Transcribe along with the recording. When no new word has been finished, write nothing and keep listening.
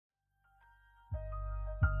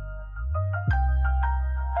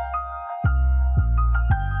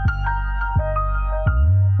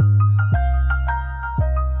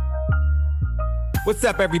What's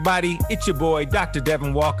up, everybody? It's your boy, Dr.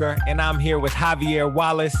 Devin Walker, and I'm here with Javier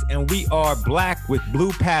Wallace, and we are Black with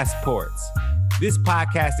Blue Passports. This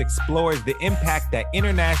podcast explores the impact that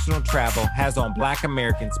international travel has on Black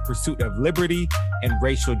Americans' pursuit of liberty and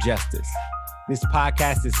racial justice. This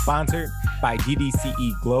podcast is sponsored by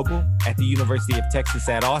DDCE Global at the University of Texas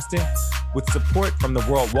at Austin, with support from the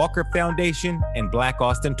World Walker Foundation and Black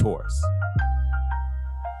Austin Tours.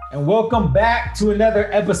 And welcome back to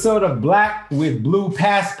another episode of Black with Blue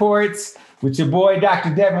Passports with your boy,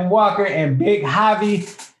 Dr. Devin Walker and Big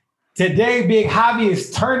Javi. Today, Big Javi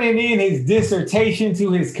is turning in his dissertation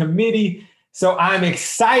to his committee. So I'm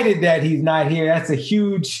excited that he's not here. That's a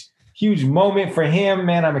huge moment for him,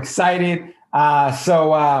 man. I'm excited. I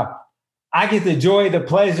get the joy, the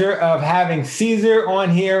pleasure of having Caesar on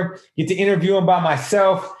here, get to interview him by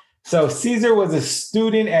myself. So Caesar was a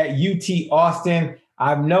student at UT Austin.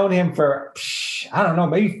 I've known him for,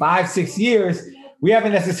 maybe 5-6 years. We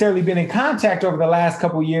haven't necessarily been in contact over the last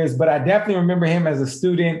couple of years, but I definitely remember him as a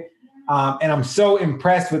student. And I'm so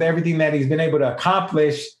impressed with everything that he's been able to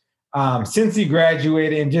accomplish since he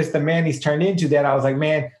graduated and just the man he's turned into that. I was like,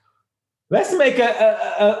 man, let's make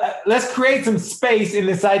let's create some space in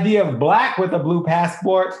this idea of Black with a blue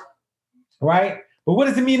passport, right? But what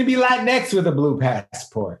does it mean to be Latinx with a blue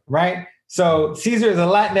passport, right? So Caesar is a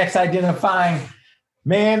Latinx identifying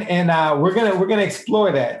man, and we're gonna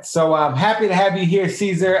explore that. So I'm happy to have you here,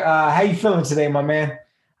 Caesar. How you feeling today, my man?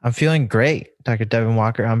 I'm feeling great, Dr. Devin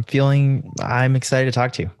Walker. I'm excited to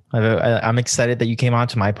talk to you. I'm excited that you came on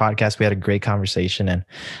to my podcast. We had a great conversation, and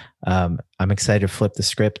I'm excited to flip the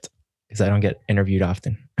script because I don't get interviewed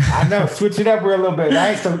often. I know, switch it up a little bit,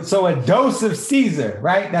 right? So a dose of Caesar,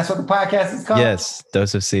 right? That's what the podcast is called? Yes,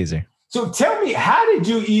 dose of Caesar. So tell me, how did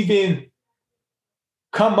you even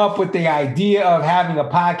come up with the idea of having a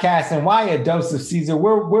podcast, and why a dose of Caesar?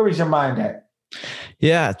 Where was your mind at?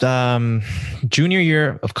 Yeah. Junior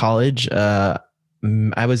year of college, I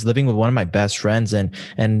was living with one of my best friends, and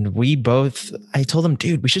I told him,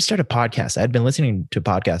 dude, we should start a podcast. I'd been listening to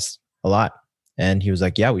podcasts a lot. And he was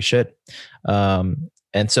like, yeah, we should. And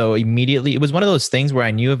so immediately, it was one of those things where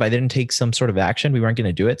I knew if I didn't take some sort of action, we weren't going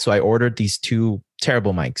to do it. So I ordered these 2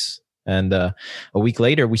 terrible mics. And a week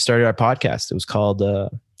later, we started our podcast. It was called, I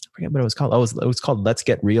forget what it was called. It was called Let's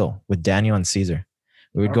Get Real with Daniel and Caesar.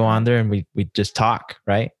 We would go on there and we'd just talk,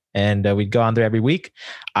 right? And we'd go on there every week.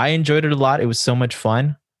 I enjoyed it a lot. It was so much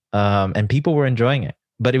fun. And people were enjoying it.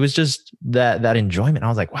 But it was just that enjoyment. I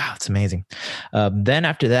was like, wow, it's amazing. Then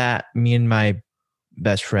after that, me and my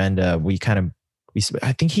best friend, I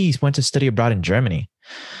think he went to study abroad in Germany.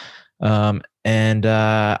 And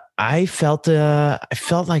I felt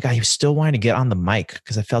like I still wanted to get on the mic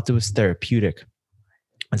because I felt it was therapeutic.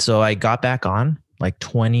 And so I got back on like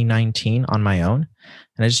 2019 on my own,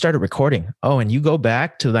 and I just started recording. Oh, and you go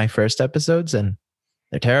back to my first episodes and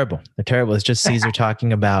they're terrible. It's just Caesar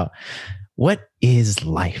talking about what is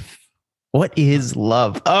life? What is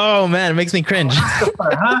love? Oh man, it makes me cringe.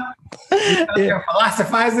 You're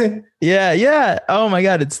philosophizing? Yeah. Oh my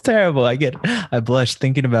God, it's terrible. I blush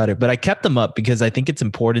thinking about it, but I kept them up because I think it's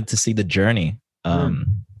important to see the journey.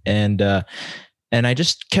 And I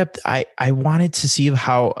just I wanted to see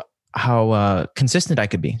how consistent I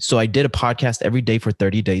could be. So I did a podcast every day for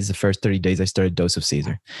 30 days. The first 30 days I started Dose of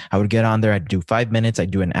Caesar. I would get on there. I'd do 5 minutes.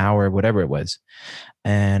 I'd do an hour, whatever it was.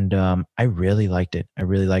 And I really liked it.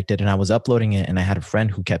 And I was uploading it, and I had a friend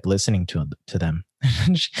who kept listening to them.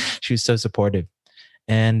 She was so supportive,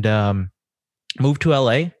 and moved to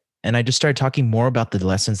LA. And I just started talking more about the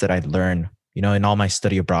lessons that I'd learned, in all my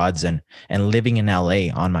study abroads and living in LA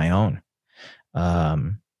on my own.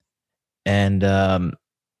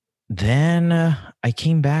 Then I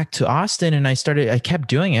came back to Austin, and I kept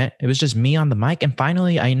doing it. It was just me on the mic. And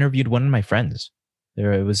finally I interviewed one of my friends.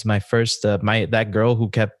 It was my first, that girl who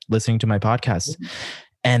kept listening to my podcast.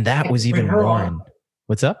 And that was even more.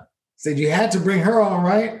 What's up? Said you had to bring her on,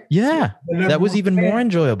 right? Yeah. That was even more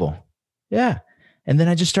enjoyable. Yeah. And then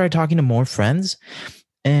I just started talking to more friends.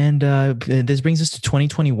 And this brings us to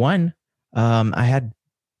 2021. I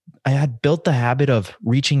had built the habit of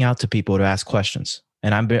reaching out to people to ask questions.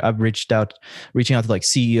 And I've reaching out to like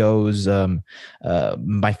CEOs,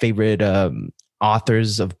 my favorite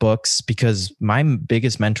authors of books, because my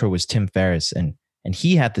biggest mentor was Tim Ferriss, and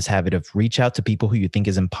he had this habit of reach out to people who you think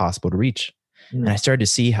is impossible to reach. And I started to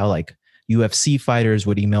see how like UFC fighters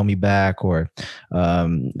would email me back, or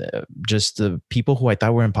just the people who I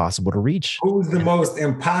thought were impossible to reach. Who's the most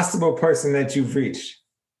impossible person that you've reached?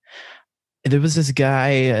 There was this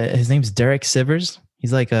guy, his name's Derek Sivers.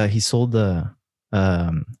 He's like, he sold a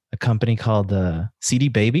company called CD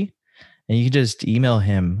Baby, and you can just email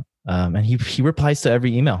him And he replies to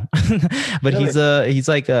every email, but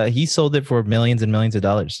really? He sold it for millions and millions of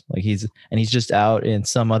dollars. Like he's just out in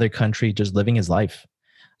some other country, just living his life.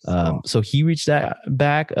 So he reached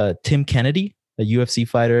back, Tim Kennedy, a UFC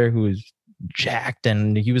fighter who was jacked,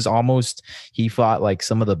 and he fought like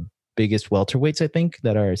some of the biggest welterweights, I think,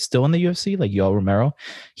 that are still in the UFC, like Yoel Romero.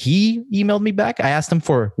 He emailed me back. I asked him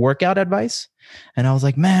for workout advice, and I was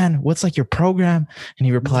like, man, what's like your program? And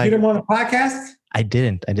he replied, "Did you get him on a podcast?" I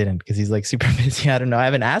didn't because he's like super busy. I don't know. I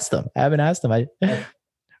haven't asked him.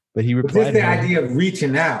 But he replied. Just the idea of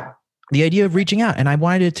reaching out. The idea of reaching out. And I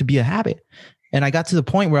wanted it to be a habit. And I got to the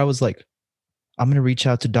point where I was like, I'm going to reach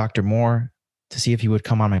out to Dr. Moore to see if he would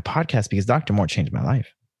come on my podcast, because Dr. Moore changed my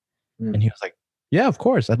life. And he was like, yeah, of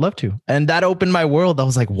course. I'd love to. And that opened my world. I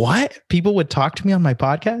was like, what? People would talk to me on my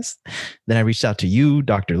podcast? Then I reached out to you,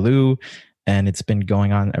 Dr. Lou, and it's been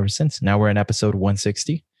going on ever since. Now we're in episode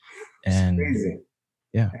 160. And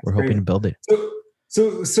we're hoping to build it.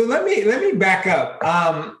 So let me back up.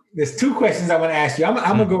 There's two questions I want to ask you. I'm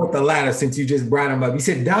gonna go with the latter since you just brought him up. You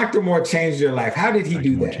said Dr. Moore changed your life. How did he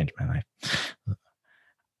do that? Changed my life.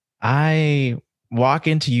 I walk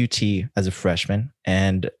into UT as a freshman,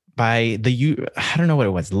 and by I don't know what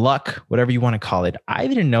it was, luck, whatever you want to call it. I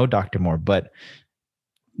didn't know Dr. Moore, but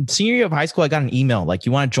senior year of high school, I got an email like,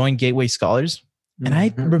 you want to join Gateway Scholars? And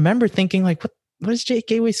I remember thinking like, what is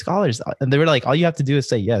Gateway Scholars? And they were like, all you have to do is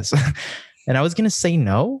say yes. And I was going to say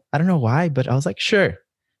no. I don't know why, but I was like, sure.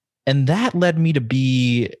 And that led me to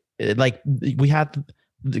be like, we had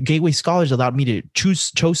the Gateway Scholars allowed me to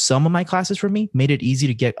chose some of my classes for me, made it easy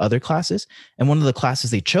to get other classes. And one of the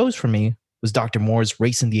classes they chose for me was Dr. Moore's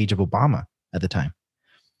Race in the Age of Obama at the time.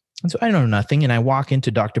 And so I know nothing. And I walk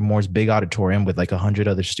into Dr. Moore's big auditorium with like 100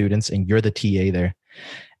 other students, and you're the TA there.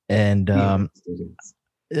 And,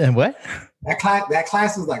 and what? That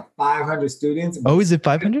class was like 500 students. Oh, is it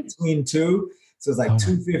 500? Between two. So it's like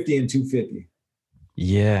 250 and 250.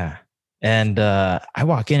 Yeah. And I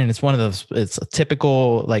walk in, and it's one of those, it's a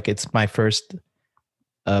typical, like it's my first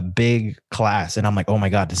big class. And I'm like, oh my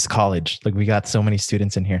God, this is college. Like we got so many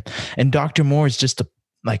students in here. And Dr. Moore is just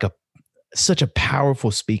such a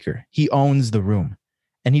powerful speaker. He owns the room,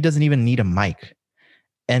 and he doesn't even need a mic.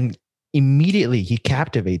 And immediately he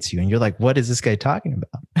captivates you, and you're like, what is this guy talking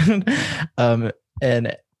about?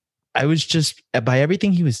 And I was just, by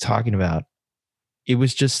everything he was talking about, it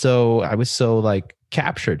was just I was so like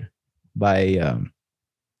captured by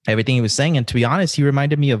everything he was saying. And to be honest, he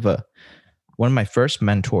reminded me of one of my first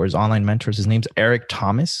mentors, online mentors. His name's Eric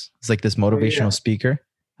Thomas. He's like this motivational speaker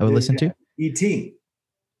I would listen to. E.T.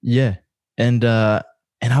 Yeah. And I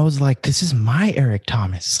was like, this is my Eric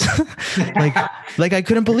Thomas. like I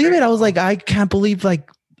couldn't believe it. I was like, I can't believe like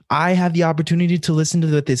I have the opportunity to listen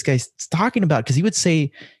to what this guy's talking about. Cause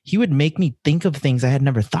he would make me think of things I had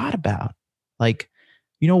never thought about. Like,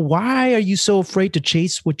 why are you so afraid to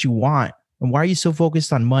chase what you want? And why are you so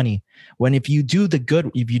focused on money? When if you do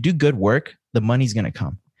good work, the money's going to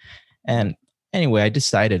come. And anyway, I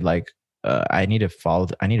decided like, I need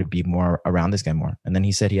to be more around this guy more. And then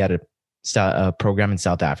he said he had a program in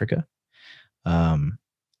South Africa. And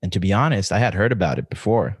to be honest, I had heard about it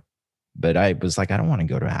before, but I was like, I don't want to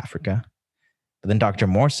go to Africa. But then Dr.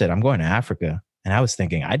 Moore said, I'm going to Africa. And I was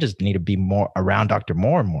thinking, I just need to be more around Dr.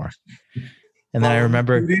 Moore and more. And then I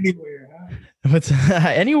remember anywhere, huh?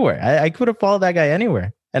 Anywhere. I could have followed that guy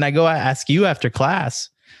anywhere. And I ask you after class,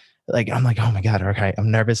 like, I'm like, oh my God. Okay.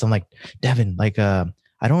 I'm nervous. I'm like, Devin, like, I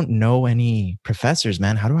don't know any professors,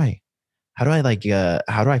 man. How do I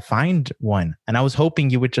find one? And I was hoping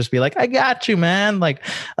you would just be like, I got you, man. Like,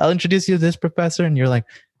 I'll introduce you to this professor. And you're like,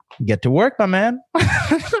 get to work, my man.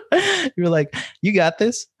 You were like, you got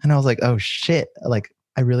this. And I was like, oh shit. Like,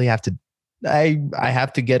 I really have to, I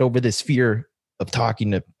have to get over this fear of talking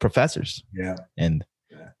to professors. Yeah. And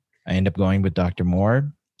I ended up going with Dr.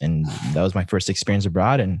 Moore, and that was my first experience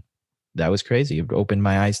abroad. And that was crazy. It opened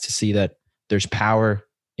my eyes to see that there's power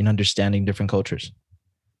in understanding different cultures.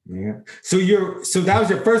 Yeah. So that was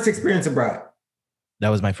your first experience abroad? That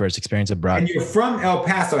was my first experience abroad. And you're from El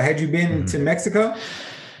Paso. Had you been to Mexico?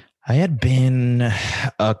 I had been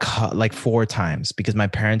like 4 times because my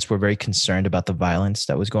parents were very concerned about the violence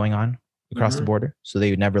that was going on across the border. So they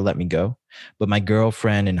would never let me go. But my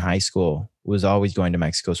girlfriend in high school was always going to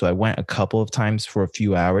Mexico. So I went a couple of times for a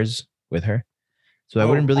few hours with her. So I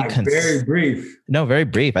wouldn't really very brief. No, very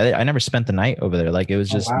brief. I never spent the night over there. Like it was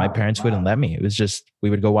just my parents wouldn't let me. It was just we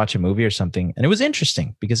would go watch a movie or something, and it was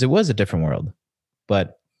interesting because it was a different world.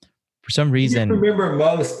 But for some reason, you remember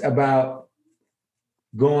most about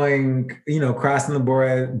going, crossing the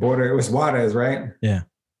border. It was Juarez, right? Yeah.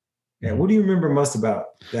 Yeah. What do you remember most about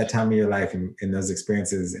that time of your life and those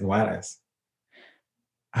experiences in Juarez?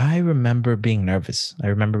 I remember being nervous. I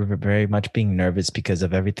remember very much being nervous because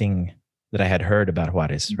of everything that I had heard about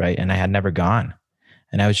Juarez, right? And I had never gone.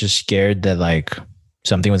 And I was just scared that like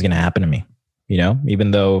something was going to happen to me,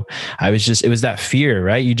 even though it was that fear,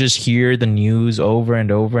 right? You just hear the news over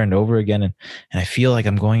and over and over again. And I feel like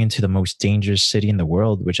I'm going into the most dangerous city in the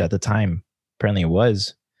world, which at the time, apparently it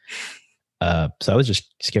was. So I was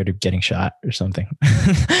just scared of getting shot or something.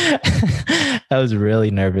 I was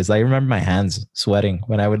really nervous. I remember my hands sweating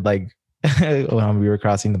when I would when we were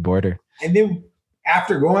crossing the border. And then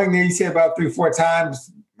after going there, you said about 3-4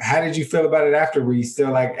 times, how did you feel about it after? Were you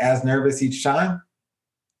still like as nervous each time?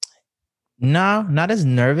 No, not as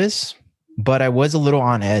nervous, but I was a little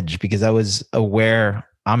on edge because I was aware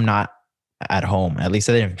I'm not at home. At least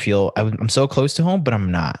I didn't feel, I'm so close to home, but I'm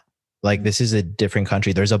not. Like, this is a different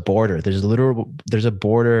country. There's a border. There's a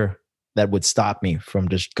border that would stop me from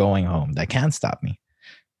just going home. That can stop me.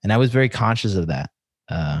 And I was very conscious of that.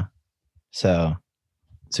 So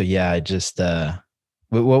yeah, I just,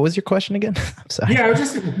 what was your question again? I'm sorry. Yeah, I was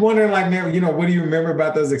just wondering, like, what do you remember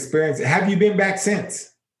about those experiences? Have you been back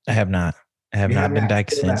since? I have not. I have not been back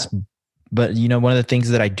since. But, one of the things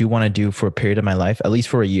that I do want to do for a period of my life, at least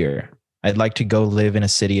for a year, I'd like to go live in a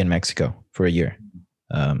city in Mexico for a year.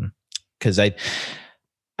 Because you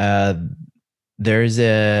ever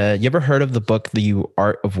heard of the book, The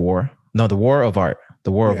Art of War? No, The War of Art.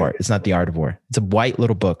 The War of Art. It's not The Art of War. It's a white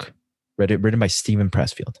little book written by Stephen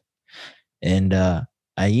Pressfield. And I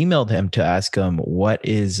emailed him to ask him, what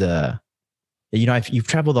is, you've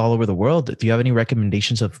traveled all over the world. Do you have any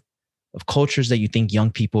recommendations of cultures that you think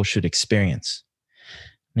young people should experience?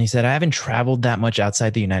 And he said, I haven't traveled that much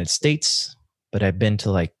outside the United States, but I've been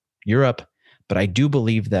to like Europe. But I do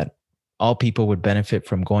believe that all people would benefit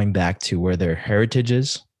from going back to where their heritage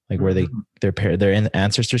is, like where their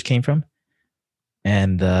ancestors came from.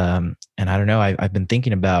 And I don't know, I've been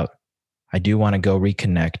thinking about, I do want to go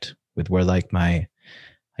reconnect with where like my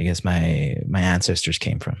ancestors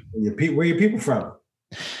came from. Where are your people from?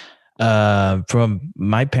 From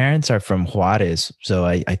my parents are from Juarez. So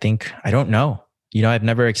I think, I don't know, I've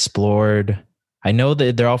never explored. I know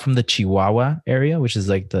that they're all from the Chihuahua area, which is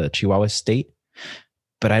like the Chihuahua state,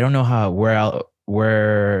 but I don't know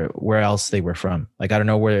where else they were from. Like, I don't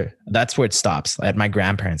know that's where it stops. At my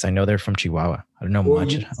grandparents, I know they're from Chihuahua. I don't know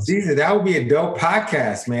much else. Caesar, that would be a dope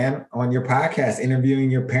podcast, man, on your podcast,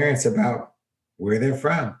 interviewing your parents about where they're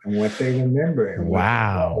from and what they remember.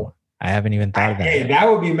 Wow. I haven't even thought of that. Hey, that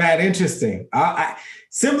would be mad interesting.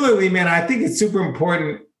 Similarly, man, I think it's super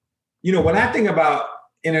important. When I think about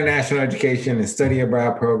international education and study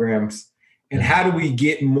abroad programs, and how do we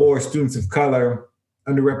get more students of color,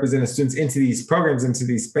 underrepresented students into these programs, into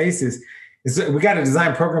these spaces, we got to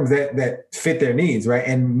design programs that fit their needs, right?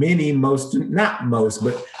 And many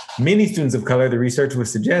students of color, the research would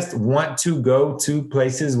suggest, want to go to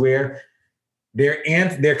places where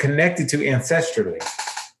they're connected to ancestrally,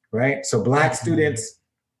 right? So Black students,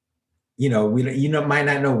 we might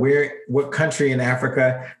not know what country in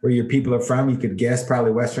Africa where your people are from. You could guess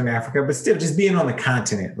probably Western Africa, but still just being on the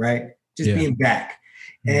continent, right? Just being back.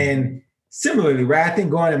 Mm-hmm. And similarly, right? I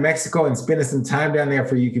think going to Mexico and spending some time down there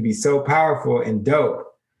for you could be so powerful and dope.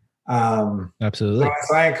 Absolutely.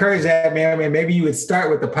 So I encourage that, man. I mean, maybe you would start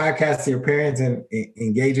with the podcast to your parents and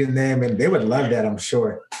engaging them, and they would love that, I'm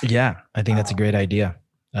sure. Yeah, I think that's a great idea.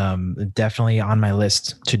 Definitely on my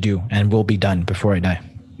list to do, and will be done before I die.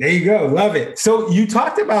 There you go. Love it. So you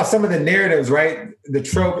talked about some of the narratives, right? The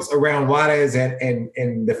tropes around Juarez and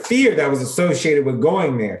the fear that was associated with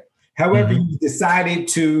going there. However, you decided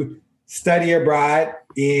to study abroad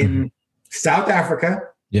in South Africa.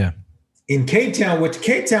 Yeah. In Cape Town, which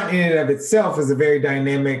Cape Town in and of itself is a very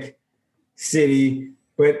dynamic city,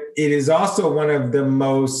 but it is also one of the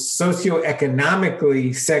most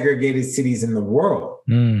socioeconomically segregated cities in the world,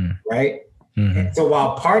 right? Mm-hmm. And so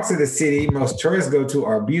while parts of the city most tourists go to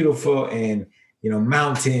are beautiful and,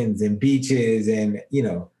 mountains and beaches and,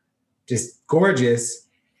 just gorgeous,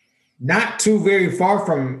 not too very far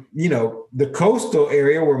from, the coastal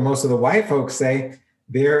area where most of the white folks say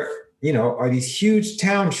there, are these huge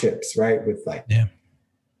townships, right? With like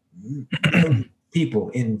people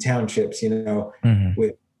in townships,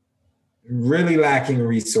 with really lacking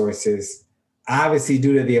resources. Obviously,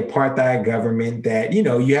 due to the apartheid government that,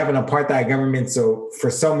 you have an apartheid government. So for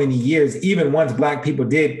so many years, even once Black people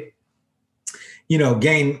did,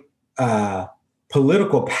 gain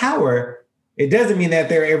political power, it doesn't mean that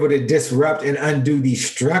they're able to disrupt and undo these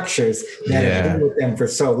structures that have been with them for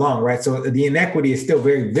so long, right? So the inequity is still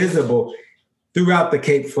very visible throughout the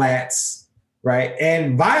Cape Flats, right?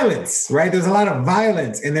 And violence, right? There's a lot of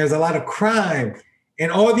violence and there's a lot of crime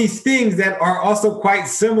and all these things that are also quite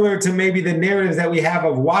similar to maybe the narratives that we have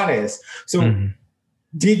of Juarez. So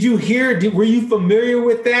did you hear, were you familiar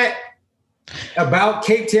with that about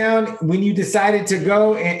Cape Town when you decided to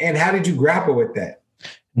go, and how did you grapple with that?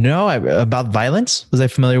 No, about violence? Was I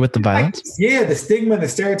familiar with the violence? Yeah, the stigma, the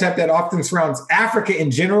stereotype that often surrounds Africa in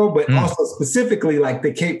general, but also specifically like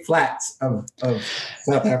the Cape Flats of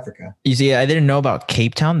South Africa. You see, I didn't know about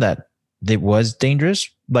Cape Town, that it was dangerous.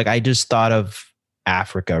 Like, I just thought of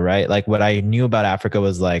Africa, right? Like, what I knew about Africa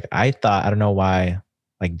was like, I thought, I don't know why,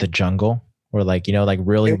 like the jungle, or like, you know, like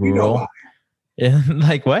really rural.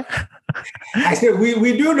 Like what? I said,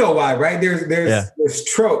 we do know why, right? There's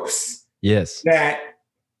tropes. Yes. That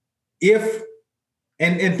if,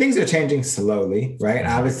 and things are changing slowly, right?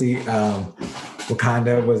 Obviously,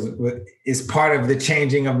 Wakanda is part of the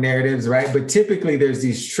changing of narratives, right? But typically there's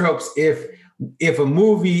these tropes. If a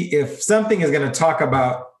movie, if something is going to talk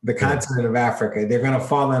about the continent of Africa, they're going to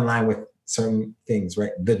fall in line with certain things,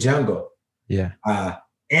 right? The jungle. Yeah.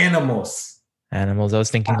 Animals. I was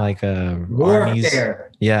thinking like warfare. Armies.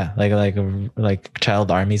 Yeah, like child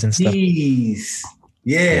armies and stuff. Bees.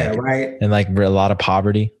 Yeah, right. And like a lot of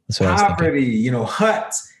poverty. That's what poverty, you know,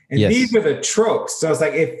 huts. And these are the tropes. So it's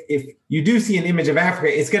like if you do see an image of Africa,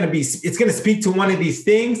 it's gonna speak to one of these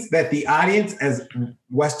things that the audience, as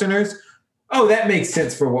Westerners, that makes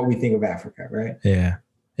sense for what we think of Africa, right? Yeah.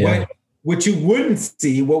 What you wouldn't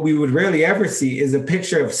see, what we would rarely ever see, is a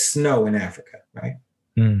picture of snow in Africa, right?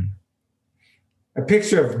 A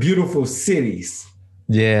picture of beautiful cities.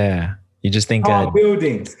 Yeah. You just think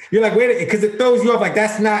buildings. You're like, wait, because it throws you off. Like,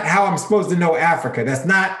 that's not how I'm supposed to know Africa. That's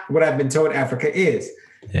not what I've been told Africa is.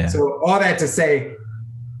 Yeah. So all that to say,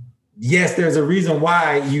 yes, there's a reason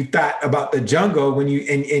why you thought about the jungle when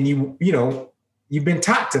you've been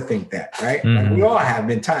taught to think that, right? Like, we all have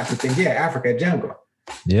been taught to think, Africa, jungle.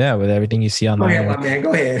 Yeah, with everything you see online. Go ahead, my man.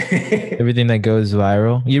 Go ahead. Everything that goes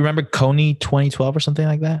viral. You remember Coney 2012 or something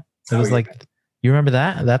like that? It was like, you remember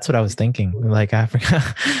that? That's what I was thinking. Like Africa.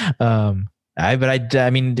 I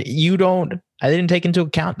didn't take into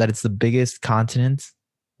account that it's the biggest continent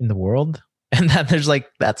in the world, and that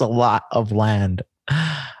that's a lot of land.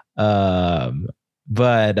 I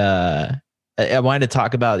wanted to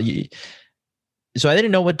talk about. So I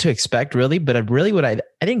didn't know what to expect really, but I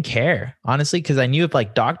didn't care, honestly, because I knew if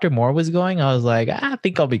like Dr. Moore was going, I was like, I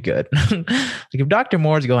think I'll be good. Like if Dr.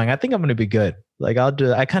 Moore's going, I think I'm going to be good. Like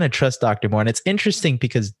I kind of trust Dr. Moore. And it's interesting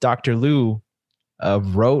because Dr. Liu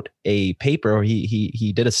wrote a paper, or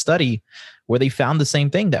he did a study where they found the same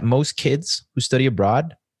thing, that most kids who study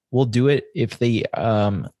abroad will do it if they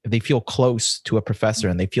feel close to a professor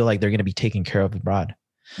and they feel like they're going to be taken care of abroad.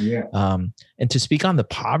 Yeah. And to speak on the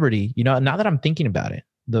poverty, now that I'm thinking about it,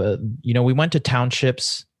 we went to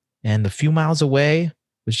townships, and the few miles away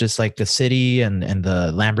was just like the city and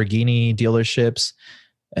the Lamborghini dealerships,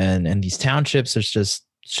 and these townships are just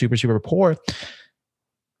super, super poor.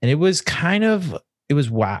 And it was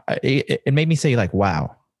wow. It made me say like,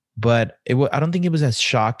 wow, but I don't think it was as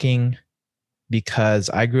shocking, because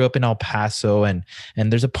I grew up in El Paso, and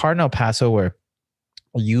there's a part in El Paso where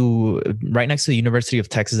right next to the University of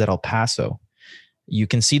Texas at El Paso, you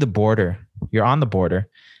can see the border. You're on the border,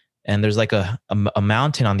 and there's like a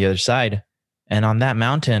mountain on the other side. And on that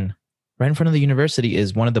mountain, right in front of the university,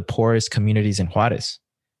 is one of the poorest communities in Juarez.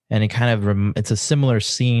 And it's a similar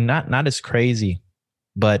scene, not as crazy,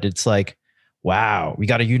 but it's like, wow, we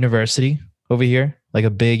got a university over here, like a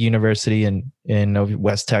big university in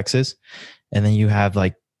West Texas. And then you have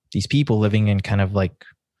like these people living in kind of like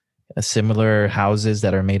similar houses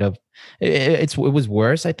that are made of. It was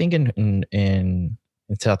worse, I think, in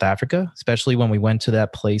South Africa, especially when we went to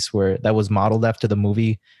that place that was modeled after the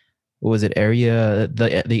movie. What was it?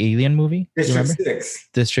 The Alien movie?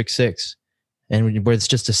 District 6. And where it's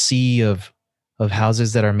just a sea of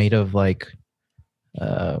houses that are made of like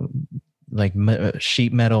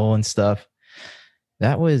sheet metal and stuff.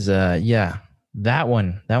 That was that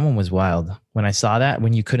one was wild. When I saw that,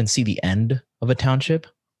 when you couldn't see the end of a township,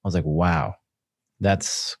 I was like, wow,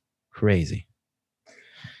 that's crazy.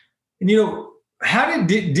 And how would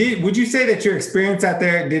you say that your experience out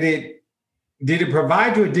there, did it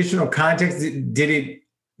provide you additional context? Did it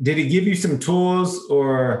give you some tools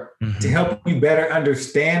or to help you better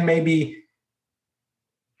understand maybe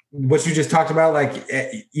what you just talked about, like,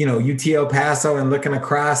 UT El Paso and looking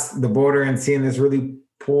across the border and seeing this really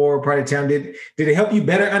poor part of town? Did it help you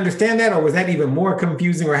better understand that, or was that even more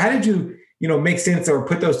confusing? Or how did you, make sense or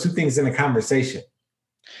put those two things in a conversation?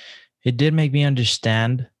 It did make me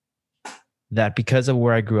understand that because of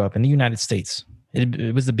where I grew up in the United States,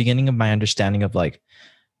 It was the beginning of my understanding of like,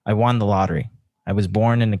 I won the lottery. I was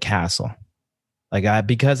born in a castle. Like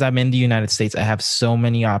because I'm in the United States, I have so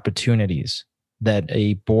many opportunities that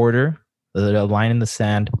a border, a line in the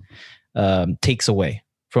sand, takes away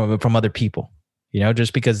from other people. You know,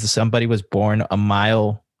 just because somebody was born a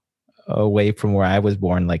mile away from where I was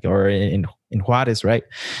born, like, or in Juarez, right?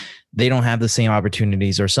 They don't have the same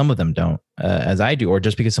opportunities, or some of them don't, as I do. Or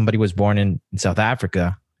just because somebody was born in South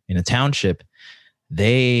Africa in a township,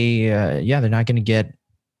 they're not going to get.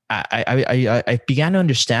 I began to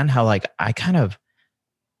understand how like I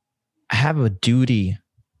have a duty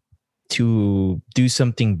to do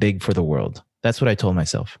something big for the world. That's what I told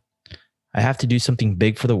myself. I have to do something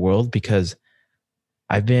big for the world because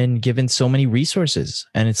I've been given so many resources,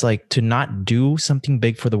 and it's like to not do something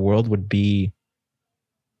big for the world would be,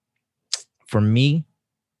 for me,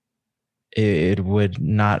 it would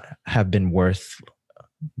not have been worth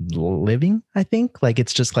living. I think like,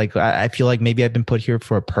 it's just like, I feel like maybe I've been put here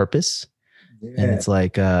for a purpose, and it's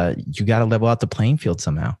like, you got to level out the playing field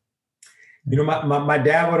somehow. You know, my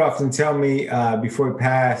dad would often tell me before he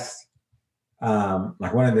passed,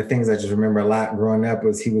 like one of the things I just remember a lot growing up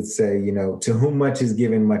was he would say, you know, to whom much is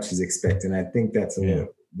given, much is expected. And I think that's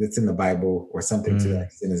that's in the Bible, or something to that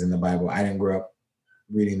extent is in the Bible. I didn't grow up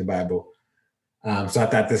reading the Bible. So I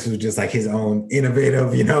thought this was just like his own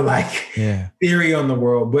innovative, you know, like theory on the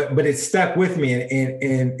world, but it stuck with me, and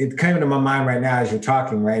it came into my mind right now as you're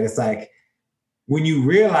talking, right? It's like, when you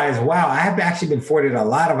realize, wow, I have actually been afforded a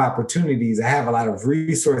lot of opportunities. I have a lot of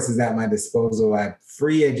resources at my disposal. I have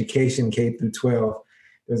free education, K through 12.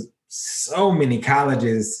 There's so many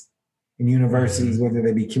colleges and universities, whether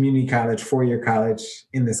they be community college, four-year college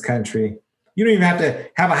in this country. You don't even have to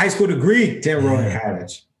have a high school degree to enroll in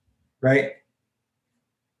college, right?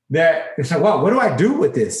 That it's like, wow, what do I do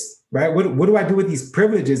with this, right? What do I do with these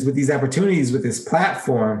privileges, with these opportunities, with this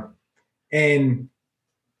platform? And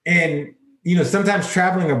you know, sometimes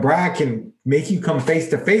traveling abroad can make you come face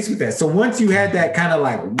to face with that. So once you had that kind of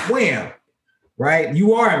like wham, right?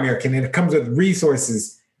 You are American and it comes with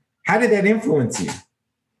resources. How did that influence you?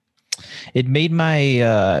 It made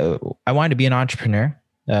I wanted to be an entrepreneur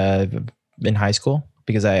in high school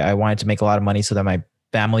because I wanted to make a lot of money so that my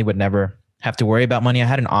family would never have to worry about money. I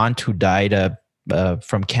had an aunt who died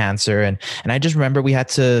from cancer. And I just remember we had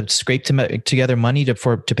to scrape together money to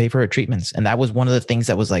pay for her treatments. And that was one of the things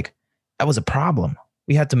that was like, that was a problem.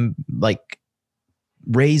 We had to like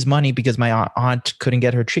raise money because my aunt couldn't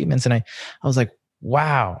get her treatments. And I was like,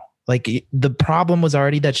 wow, like the problem was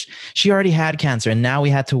already that she already had cancer, and now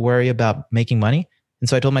we had to worry about making money. And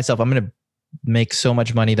so I told myself, I'm going to make so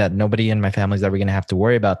much money that nobody in my family is ever going to have to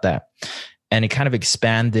worry about that. And it kind of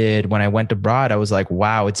expanded when I went abroad. I was like,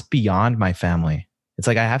 wow, it's beyond my family. It's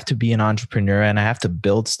like, I have to be an entrepreneur and I have to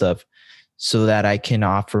build stuff so that I can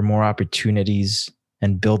offer more opportunities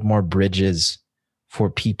and build more bridges for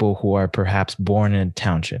people who are perhaps born in a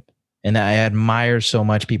township. And I admire so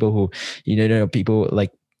much people who, you know, people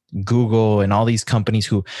like Google and all these companies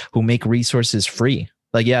who make resources free.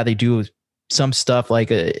 Like, yeah, they do some stuff like,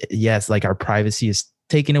 yes, like our privacy is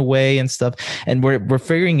taken away and stuff. And we're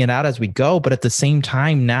figuring it out as we go. But at the same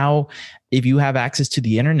time, now, if you have access to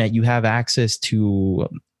the internet, you have access to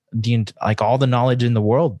like all the knowledge in the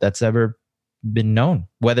world that's ever been known.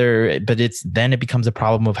 But it becomes a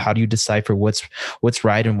problem of how do you decipher what's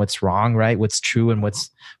right and what's wrong, right? What's true and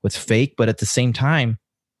what's fake. But at the same time,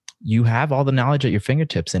 you have all the knowledge at your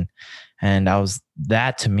fingertips. And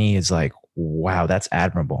that to me is like, wow, that's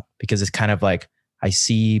admirable, because it's kind of like, I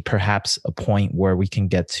see perhaps a point where we can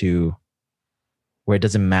get to where it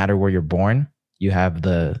doesn't matter where you're born, you have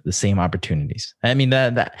the same opportunities. I mean,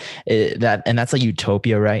 that and that's like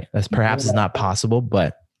utopia, right? That's perhaps is not possible,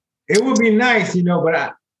 but it would be nice, you know,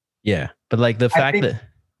 but but like the fact that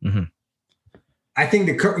I think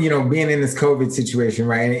being in this COVID situation,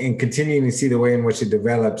 right, and continuing to see the way in which it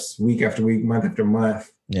develops week after week, month after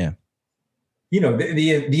month. Yeah. You know,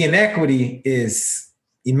 the inequity is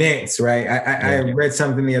immense, right? I read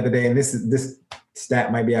something the other day, and this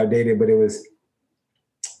stat might be outdated, but it was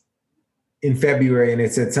in February, and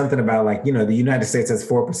it said something about like, you know, the United States has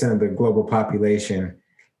 4% of the global population,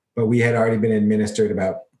 but we had already been administered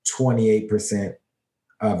about 28%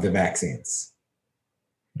 of the vaccines.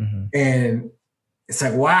 Mm-hmm. And it's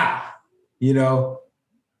like, wow, you know,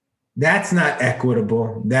 that's not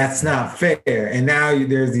equitable. That's not fair. And now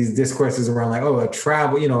there's these discourses around like, oh, a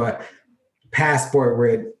travel, you know, a passport where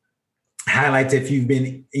it highlights if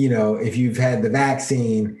you've had the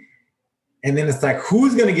vaccine. And then it's like,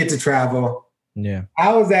 who's going to get to travel? Yeah.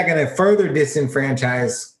 How is that going to further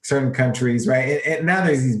disenfranchise certain countries, right? And now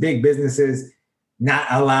there's these big businesses not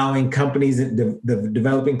allowing companies in the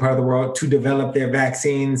developing part of the world to develop their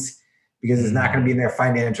vaccines because it's not going to be in their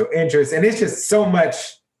financial interest. And it's just so much,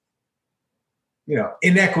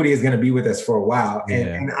 inequity is going to be with us for a while.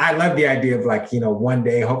 And I love the idea of like, one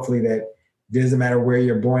day, hopefully that doesn't matter where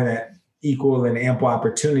you're born, that equal and ample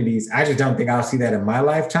opportunities. I just don't think I'll see that in my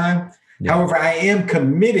lifetime. Yeah. However, I am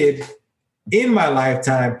committed in my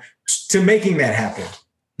lifetime to making that happen,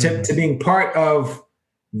 to being part of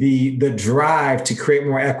the drive to create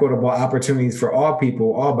more equitable opportunities for all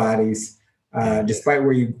people, all bodies, despite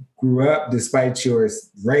where you grew up, despite your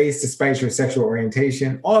race, despite your sexual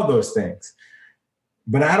orientation, all those things.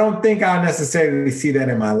 But I don't think I'll necessarily see that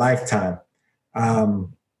in my lifetime. We're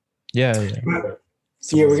going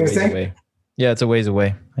to say? Away. Yeah, it's a ways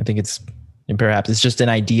away. I think perhaps it's just an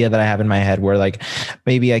idea that I have in my head where like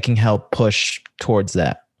maybe I can help push towards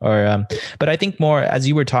that. But I think more as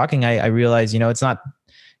you were talking, I realized, it's not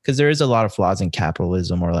because there is a lot of flaws in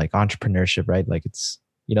capitalism or like entrepreneurship, right? Like it's,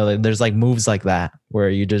 there's like moves like that where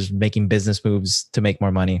you're just making business moves to make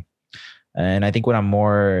more money. And I think what I'm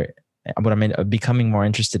becoming more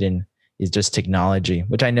interested in is just technology,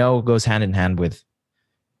 which I know goes hand in hand with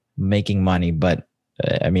making money. But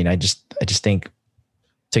I just think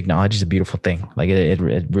technology is a beautiful thing. Like it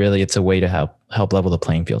really, it's a way to help level the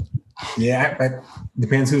playing field. Yeah, it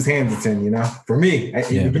depends whose hands it's in, For me,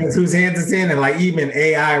 it depends whose hands it's in. And like even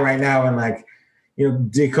AI right now and like,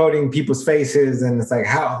 decoding people's faces and it's like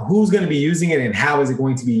who's going to be using it and how is it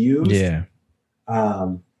going to be used? Yeah.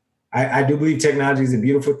 I do believe technology is a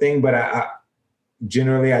beautiful thing, but I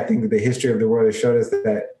generally think that the history of the world has showed us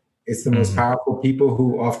that it's the most powerful people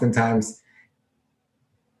who oftentimes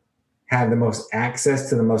have the most access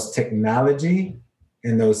to the most technology.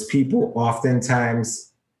 And those people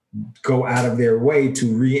oftentimes go out of their way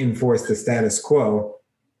to reinforce the status quo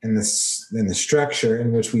and the structure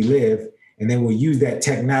in which we live. And they will use that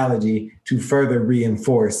technology to further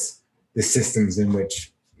reinforce the systems in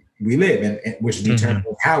which we live and which determine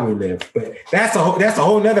how we live. But that's a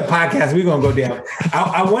whole nother podcast we're going to go down.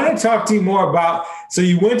 I want to talk to you more about, so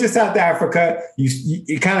you went to South Africa,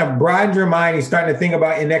 you kind of broadened your mind, you're starting to think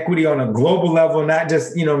about inequity on a global level, not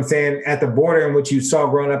just, at the border in which you saw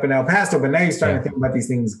growing up in El Paso, but now you're starting to think about these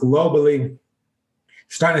things globally. You're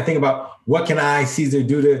starting to think about what can I, Cesar,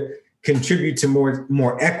 do to contribute to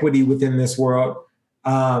more equity within this world.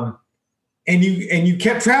 And you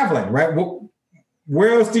kept traveling, right?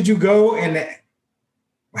 Where else did you go and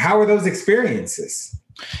how were those experiences?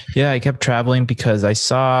 Yeah, I kept traveling because I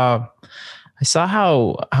saw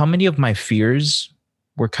how many of my fears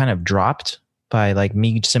were kind of dropped by like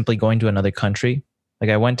me simply going to another country. Like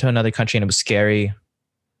I went to another country and it was scary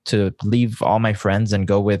to leave all my friends and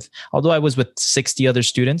although I was with 60 other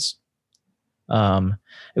students,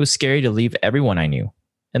 it was scary to leave everyone I knew.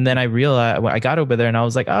 And then I realized I got over there and I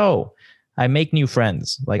was like, oh, I make new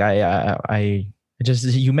friends. Like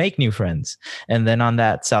you make new friends. And then on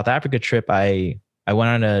that South Africa trip, I went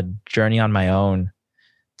on a journey on my own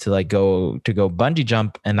to go bungee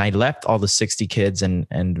jump. And I left all the 60 kids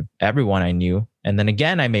and everyone I knew. And then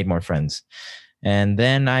again, I made more friends. And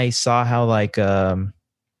then I saw how I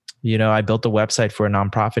built a website for a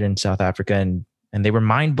nonprofit in South Africa and they were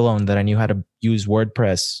mind blown that I knew how to use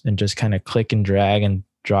WordPress and just kind of click and drag and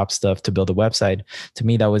drop stuff to build a website. To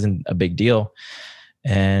me, that wasn't a big deal.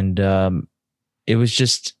 And, it was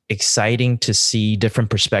just exciting to see different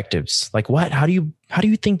perspectives. Like what? How do you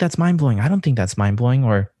think that's mind blowing? I don't think that's mind blowing.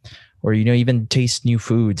 Or even taste new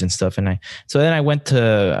foods and stuff. And so then I went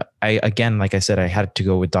again, like I said, I had to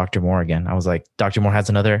go with Dr. Moore again. I was like, Dr. Moore has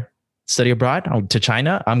another study abroad to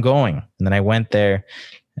China. I'm going. And then I went there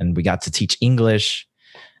and we got to teach English.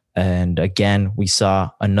 And again, we saw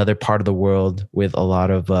another part of the world with a lot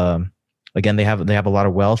of, again, they have a lot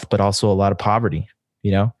of wealth, but also a lot of poverty.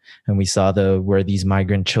 And we saw where these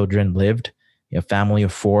migrant children lived. A family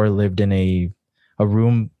of 4 lived in a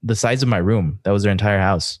room the size of my room. That was their entire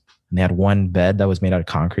house. And they had one bed that was made out of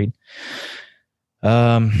concrete.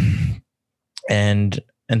 And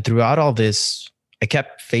throughout all this, I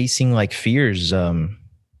kept facing like fears.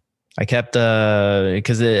 I kept,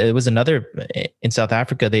 because it was in South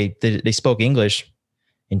Africa, they spoke English.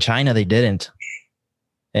 In China, they didn't.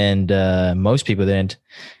 And most people didn't.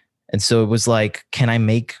 And so it was like, can I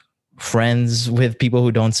make friends with people who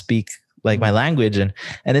don't speak like my language? And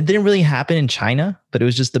it didn't really happen in China, but it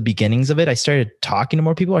was just the beginnings of it. I started talking to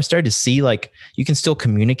more people. I started to see like you can still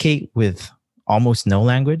communicate with almost no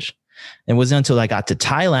language. And it wasn't until I got to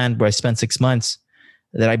Thailand, where I spent 6 months,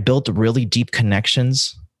 that I built really deep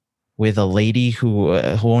connections with a lady who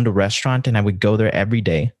owned a restaurant, and I would go there every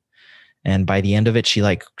day. And by the end of it,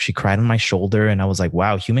 she cried on my shoulder, and I was like,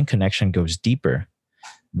 wow, human connection goes deeper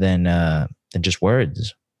than just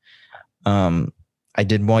words. I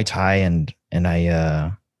did Muay Thai and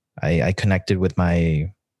I connected with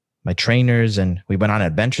my trainers and we went on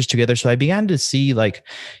adventures together. So I began to see like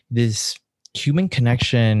this human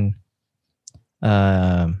connection.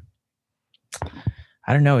 I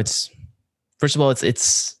don't know. First of all,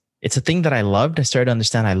 it's a thing that I loved. I started to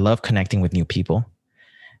understand I love connecting with new people.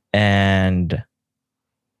 And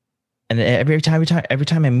every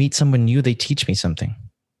time I meet someone new, they teach me something.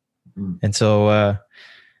 And so,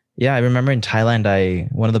 I remember in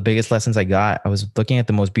Thailand, one of the biggest lessons I got, I was looking at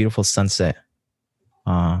the most beautiful sunset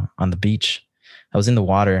on the beach. I was in the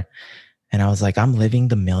water and I was like, I'm living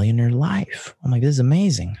the millionaire life. I'm like, this is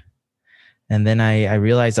amazing. And then I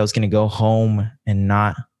realized I was going to go home and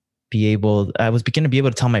I was beginning to be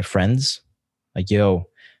able to tell my friends like, yo,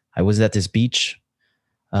 I was at this beach.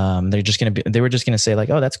 They were just going to say like,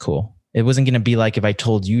 oh, that's cool. It wasn't going to be like if I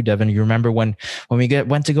told you, Devin, you remember when we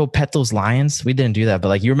went to go pet those lions? We didn't do that. But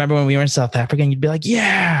like, you remember when we were in South Africa and you'd be like,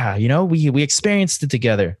 yeah, we experienced it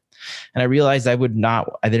together. And I realized I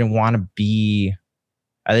didn't want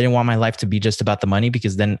my life to be just about the money,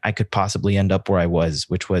 because then I could possibly end up where I was,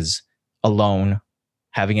 which was alone,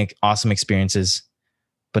 having awesome experiences.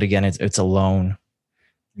 But again, it's alone.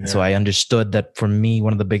 Yeah. So I understood that for me,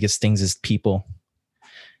 one of the biggest things is people.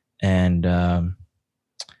 And,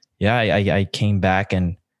 I came back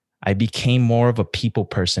and I became more of a people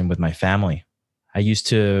person with my family. I used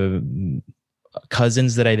to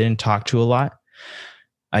cousins that I didn't talk to a lot.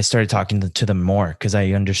 I started talking to them more because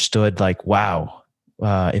I understood like, wow,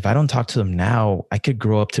 if I don't talk to them now, I could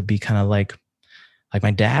grow up to be kind of like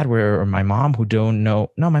my dad or my mom who don't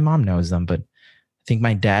know. No, my mom knows them, but I think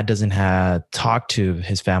my dad doesn't talk to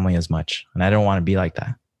his family as much. And I don't want to be like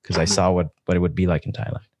that because I saw what it would be like in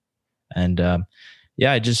Thailand. And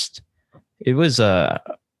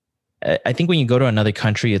I think when you go to another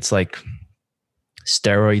country, it's like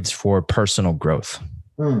steroids for personal growth.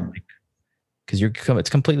 Because it's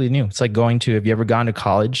completely new. It's like have you ever gone to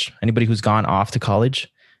college? Anybody who's gone off to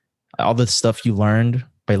college, all the stuff you learned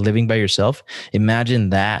by living by yourself, imagine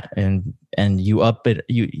that and you up it,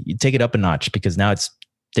 you take it up a notch because now it's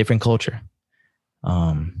different culture.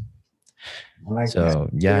 Steroids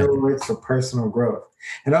for personal growth.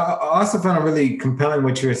 And I also found it really compelling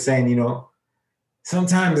what you were saying,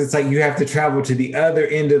 sometimes it's like you have to travel to the other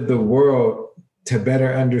end of the world to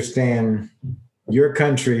better understand your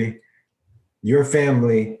country, your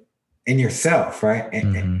family, and yourself, right?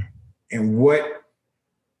 And what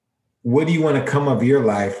do you want to come of your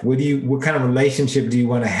life? What kind of relationship do you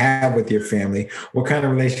want to have with your family? What kind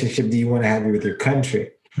of relationship do you want to have with your country?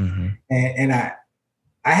 And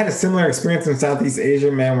I had a similar experience in Southeast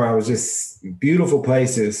Asia, man, where I was just beautiful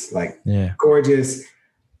places, like gorgeous,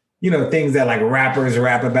 things that like rappers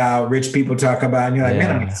rap about, rich people talk about. And you're like,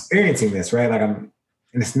 man, I'm experiencing this, right? And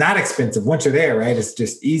it's not expensive once you're there, right? It's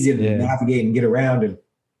just easy to navigate and get around.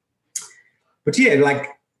 But like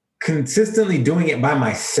consistently doing it by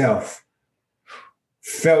myself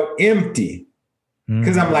felt empty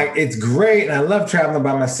because I'm like, it's great. And I love traveling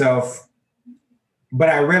by myself. But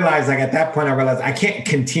I realized at that point, I can't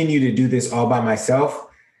continue to do this all by myself.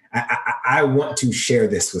 I want to share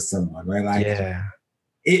this with someone, right?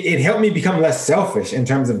 It helped me become less selfish in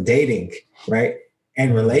terms of dating, right?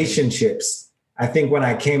 And relationships. I think when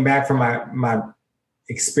I came back from my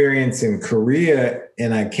experience in Korea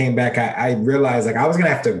and I came back, I realized I was going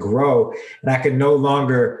to have to grow and I could no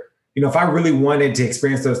longer, if I really wanted to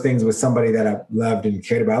experience those things with somebody that I loved and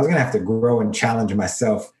cared about, I was going to have to grow and challenge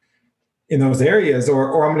myself in those areas,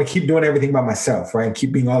 or I'm going to keep doing everything by myself, right? And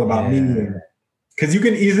keep being all about me. Because you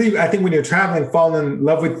can easily, I think when you're traveling, fall in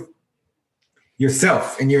love with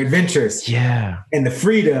yourself and your adventures. Yeah. And the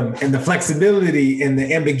freedom and the flexibility and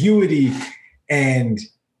the ambiguity and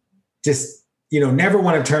just, never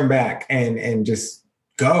want to turn back and just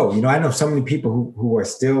go. I know so many people who are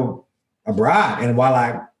still abroad. And while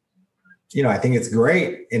I think it's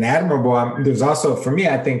great and admirable, there's also, for me,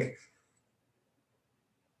 I think,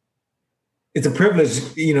 it's a privilege,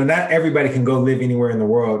 not everybody can go live anywhere in the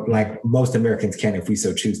world like most Americans can if we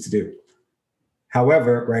so choose to do.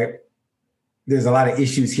 However, right, there's a lot of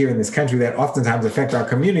issues here in this country that oftentimes affect our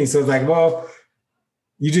community. So it's like, well,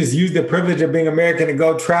 you just use the privilege of being American to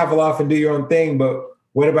go travel off and do your own thing. But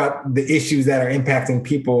what about the issues that are impacting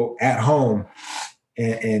people at home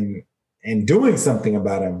and doing something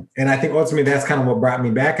about them? And I think ultimately that's kind of what brought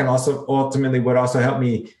me back. And also ultimately what also helped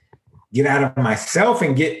me get out of myself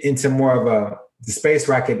and get into more of the space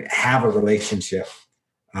where I could have a relationship.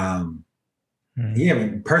 Personal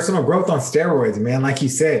growth on steroids, man. Like you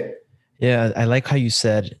said. Yeah. I like how you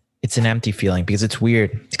said It's an empty feeling because it's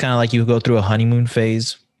weird. It's kind of like you go through a honeymoon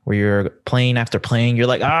phase where you're plane after plane. You're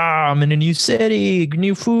like, I'm in a new city,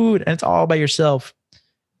 new food, and it's all by yourself.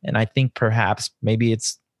 And I think perhaps maybe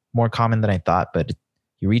it's more common than I thought, but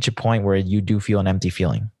you reach a point where you do feel an empty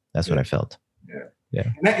feeling. That's what I felt.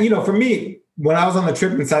 Yeah. And that, for me, when I was on the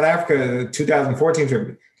trip in South Africa, the 2014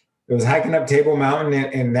 trip, it was hiking up Table Mountain.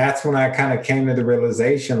 And that's when I kind of came to the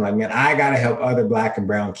realization, like, man, I got to help other Black and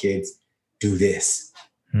brown kids do this.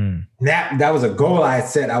 That was a goal I had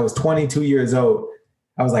set. I was 22 years old.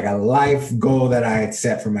 I was like a life goal that I had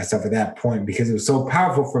set for myself at that point, because it was so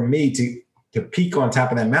powerful for me to peak on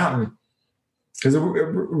top of that mountain. Because I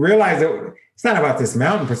realized that it's not about this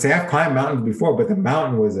mountain per se. I've climbed mountains before, but the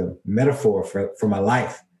mountain was a metaphor for my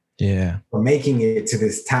life. Yeah. For making it to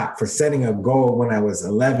this top, for setting a goal when I was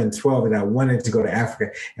 11, 12, and I wanted to go to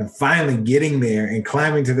Africa, and finally getting there and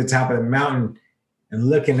climbing to the top of the mountain and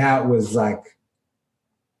looking out was like,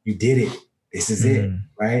 you did it. This is it,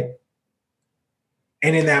 right?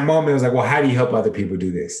 And in that moment, it was like, well, how do you help other people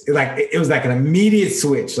do this? It was like an immediate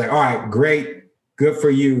switch. Like, all right, great, good for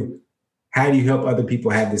you. How do you help other people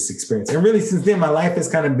have this experience? And really, since then, my life has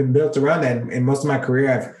kind of been built around that. And most of my career,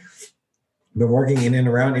 I've been working in and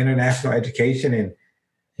around international education and,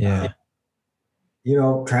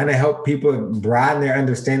 trying to help people broaden their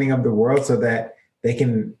understanding of the world so that they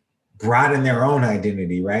can broaden their own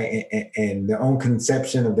identity, right? And their own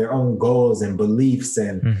conception of their own goals and beliefs.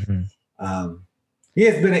 And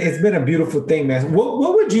it's been a beautiful thing, man.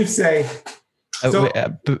 What would you say?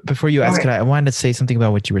 Before you ask, I wanted to say something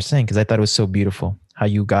about what you were saying, because I thought it was so beautiful how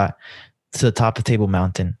you got to the top of Table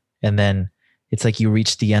Mountain, and then it's like you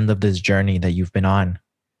reached the end of this journey that you've been on,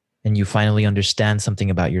 and you finally understand something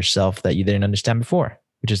about yourself that you didn't understand before,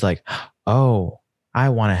 which is like, oh, I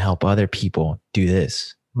want to help other people do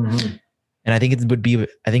this. Mm-hmm. And I think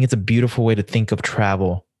it's a beautiful way to think of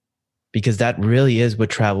travel, because that really is what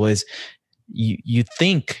travel is. You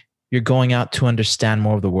think you're going out to understand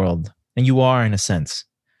more of the world, and you are in a sense,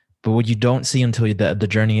 but what you don't see until the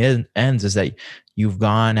journey ends is that you've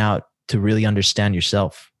gone out to really understand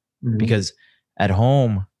yourself. Mm-hmm. Because at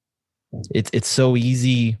home, it's so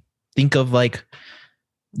easy. Think of like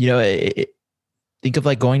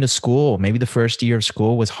going to school. Maybe the first year of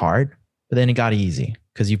school was hard, but then it got easy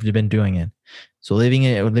because you've been doing it. So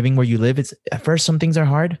living where you live, it's at first some things are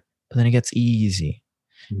hard, but then it gets easy.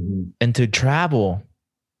 Mm-hmm. And to travel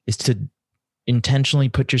is to intentionally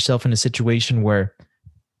put yourself in a situation where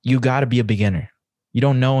you got to be a beginner. You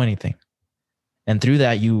don't know anything. And through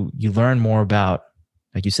that, you learn more about,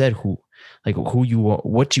 like you said,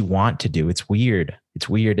 what you want to do. It's weird.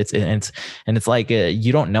 It's like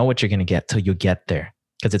you don't know what you're going to get till you get there.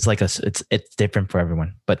 Because it's like it's different for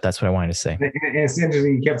everyone. But that's what I wanted to say. And it's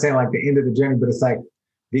interesting. You kept saying like the end of the journey, but it's like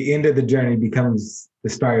the end of the journey becomes the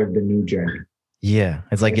start of the new journey. Yeah,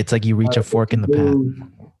 it's like you reach a fork in the path.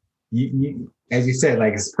 You, as you said,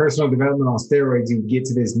 like it's personal development on steroids. You get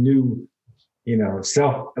to this new,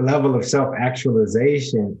 level of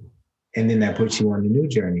self-actualization, and then that puts you on the new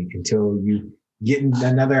journey until you get in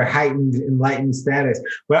another heightened, enlightened status.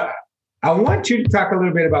 But I want you to talk a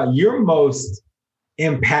little bit about your most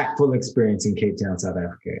impactful experience in Cape Town, South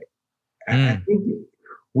Africa. I think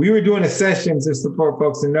we were doing a session just for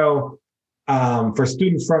folks to know for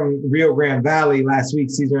students from Rio Grande Valley last week.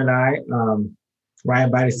 Caesar and I, where I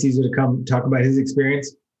invited Caesar to come talk about his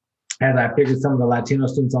experience. As I figured some of the Latino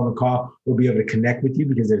students on the call will be able to connect with you,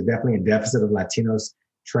 because there's definitely a deficit of Latinos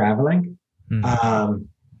traveling. Mm-hmm.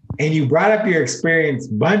 And you brought up your experience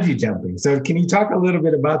bungee jumping. So can you talk a little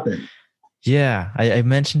bit about that? Yeah, I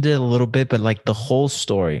mentioned it a little bit, but like the whole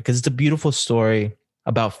story, because it's a beautiful story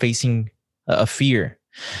about facing a fear.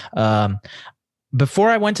 Before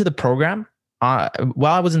I went to the program,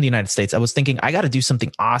 while I was in the United States, I was thinking, I got to do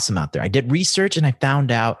something awesome out there. I did research and I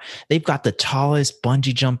found out they've got the tallest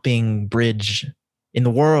bungee jumping bridge in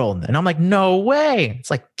the world. And I'm like, no way.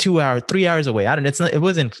 It's like 3 hours away. It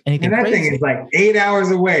wasn't anything crazy. Thing is like 8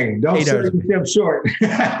 hours away. Don't sell yourself short.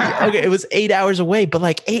 Okay, it was 8 hours away, but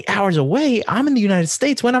like 8 hours away, I'm in the United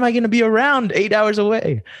States. When am I going to be around 8 hours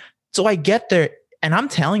away? So I get there and I'm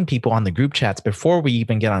telling people on the group chats before we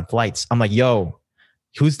even get on flights, I'm like, yo,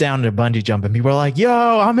 who's down to bungee jump? And people are like,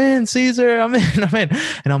 yo, I'm in, Caesar. I'm in.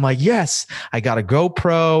 And I'm like, yes, I got a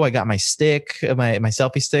GoPro. I got my stick, my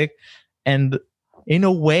selfie stick. And in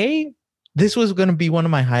a way, this was going to be one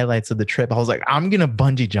of my highlights of the trip. I was like, I'm going to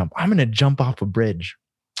bungee jump. I'm going to jump off a bridge.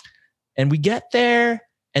 And we get there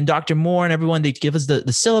and Dr. Moore and everyone, they give us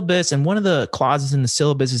the syllabus. And one of the clauses in the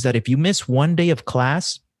syllabus is that if you miss one day of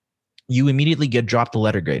class, you immediately get dropped a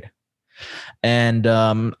letter grade. And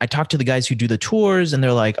I talked to the guys who do the tours, and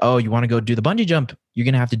they're like, "Oh, you want to go do the bungee jump? You're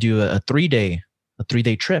gonna have to do a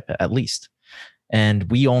 3-day trip at least."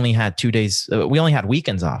 And we only had 2 days. We only had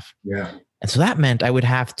weekends off. Yeah. And so that meant I would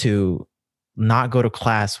have to not go to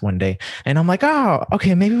class one day. And I'm like, oh,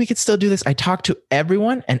 okay, maybe we could still do this. I talked to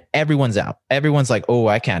everyone, and everyone's out. Everyone's like, oh,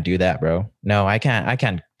 I can't do that, bro. No, I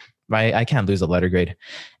can't lose a letter grade.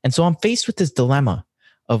 And so I'm faced with this dilemma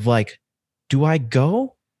of like, do I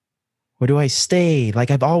go or do I stay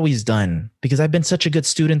like I've always done? Because I've been such a good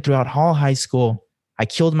student throughout all high school. I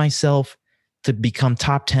killed myself to become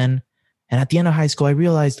top 10. And at the end of high school, I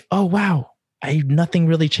realized, oh, wow, nothing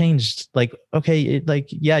really changed. Like, okay,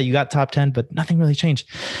 yeah, you got top 10, but nothing really changed.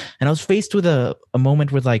 And I was faced with a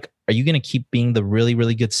moment where like, are you going to keep being the really,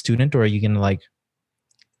 really good student, or are you going to like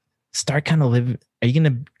start kind of live? Are you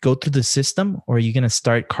going to go through the system, or are you going to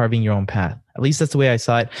start carving your own path? At least that's the way I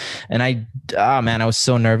saw it. And I was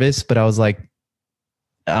so nervous, but I was like,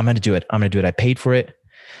 I'm going to do it. I paid for it.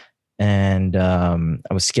 And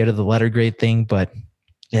I was scared of the letter grade thing, but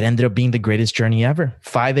it ended up being the greatest journey ever.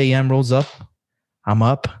 5 a.m. rolls up. I'm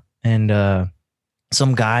up, and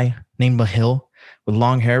some guy named Mahil with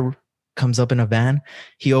long hair comes up in a van.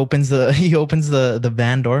 He opens the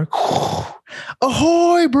van door.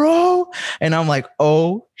 Ahoy, bro! And I'm like,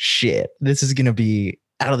 oh shit, this is gonna be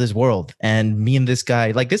out of this world. And me and this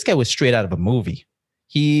guy was straight out of a movie.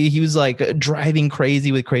 He was like driving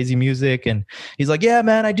crazy with crazy music. And he's like, yeah,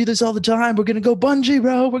 man, I do this all the time. We're going to go bungee,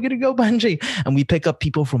 bro. We're going to go bungee. And we pick up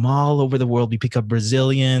people from all over the world. We pick up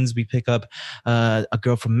Brazilians. We pick up a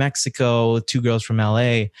girl from Mexico, 2 girls from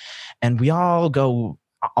LA. And we all go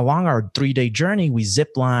along our 3-day journey. We zip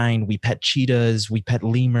line, we pet cheetahs, we pet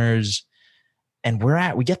lemurs. And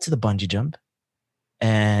we get to the bungee jump.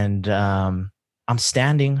 And I'm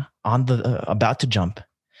standing on about to jump.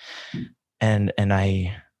 And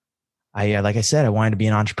I, like I said, I wanted to be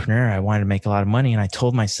an entrepreneur. I wanted to make a lot of money. And I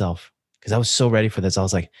told myself, because I was so ready for this, I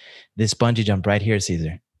was like, this bungee jump right here,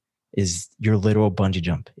 Cesar, is your literal bungee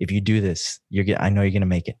jump. If you do this, I know you're going to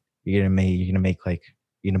make it. You're going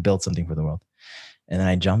to build something for the world. And then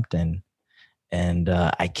I jumped and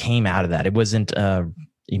I came out of that. It wasn't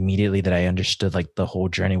immediately that I understood like the whole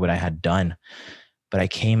journey, what I had done, but I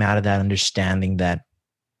came out of that understanding that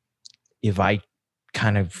if I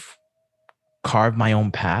kind of carve my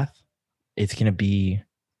own path, it's going to be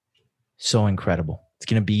so incredible.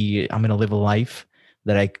 I'm going to live a life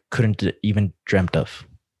that I couldn't even dreamt of.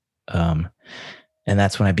 And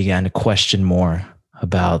that's when I began to question more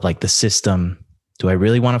about like the system. Do I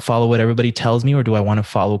really want to follow what everybody tells me, or do I want to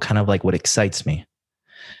follow kind of like what excites me?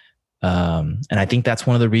 And I think that's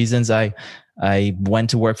one of the reasons I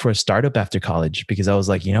went to work for a startup after college, because I was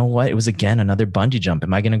like, you know what? It was again another bungee jump.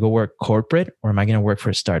 Am I going to go work corporate, or am I going to work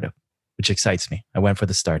for a startup? Which excites me. I went for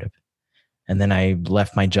the startup. And then I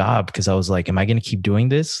left my job because I was like, am I going to keep doing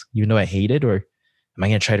this even though I hate it, or am I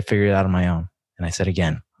going to try to figure it out on my own? And I said,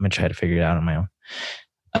 again, I'm going to try to figure it out on my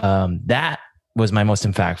own. That was my most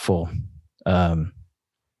impactful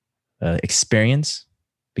experience,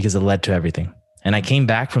 because it led to everything. And I came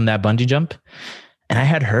back from that bungee jump, and I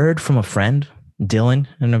had heard from a friend, Dylan.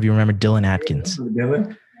 I don't know if you remember Dylan Atkins.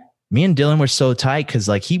 Dylan? Me and Dylan were so tight because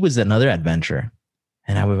like he was another adventurer.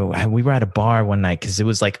 And we were at a bar one night because it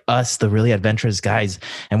was like us, the really adventurous guys.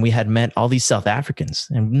 And we had met all these South Africans,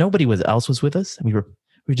 and nobody else was with us. We were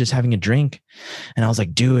just having a drink. And I was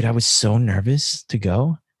like, dude, I was so nervous to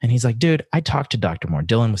go. And he's like, dude, I talked to Dr. Moore.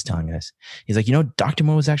 Dylan was telling me this. He's like, Dr.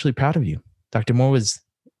 Moore was actually proud of you. Dr. Moore was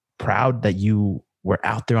proud that you were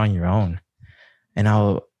out there on your own. And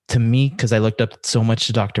to me, because I looked up so much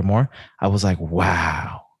to Dr. Moore, I was like,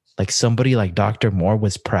 wow, like somebody like Dr. Moore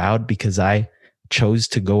was proud because I chose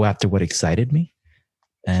to go after what excited me.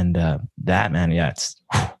 And that, man, yeah,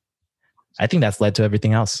 I think that's led to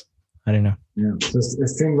everything else. I don't know. Yeah. So it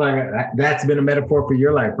seems like that's been a metaphor for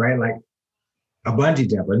your life, right? Like a bungee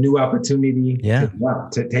jump, a new opportunity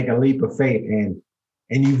to take a leap of faith, and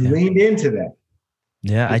you've leaned into that.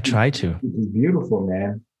 Yeah, I try to. It's beautiful,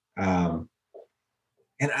 man.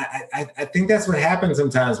 And I think that's what happens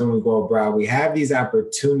sometimes when we go abroad. We have these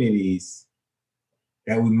opportunities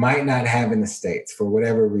that we might not have in the States for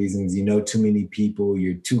whatever reasons. You know too many people,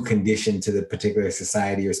 you're too conditioned to the particular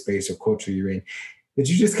society or space or culture you're in, that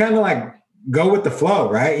you just kind of like go with the flow,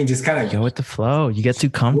 right? You just kind of go with the flow. You get too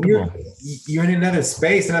comfortable. You're in another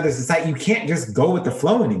space, another society. You can't just go with the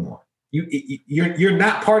flow anymore. You're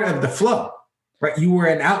not part of the flow, right? You were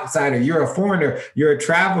an outsider. You're a foreigner. You're a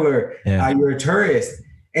traveler. You're a tourist.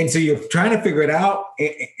 And so you're trying to figure it out,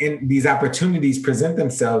 and these opportunities present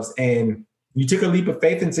themselves, and you took a leap of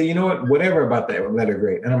faith and say, you know what, whatever about that letter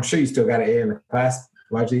grade. And I'm sure you still got an A in the class,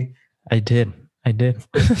 largely. I did. and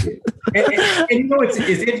you know, it's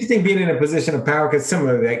interesting being in a position of power because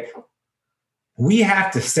similarly, like, we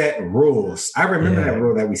have to set rules. I remember that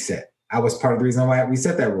rule that we set. I was part of the reason why we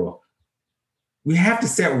set that rule. We have to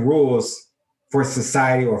set rules for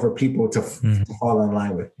society or for people to fall in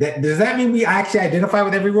line with. Does that mean we actually identify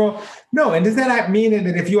with every rule? No. And does that mean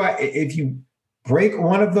that if you break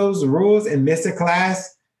one of those rules and miss a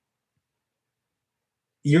class,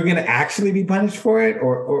 you're going to actually be punished for it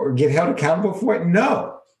or get held accountable for it?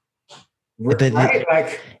 No. Right?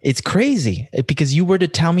 Like, it's crazy because you were to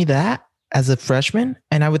tell me that as a freshman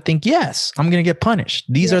and I would think, yes, I'm going to get punished.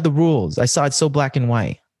 These are the rules. I saw it so black and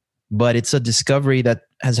white, but it's a discovery that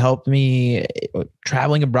has helped me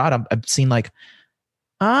traveling abroad. I've seen like,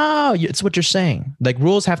 oh, it's what you're saying. Like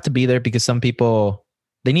rules have to be there because some people,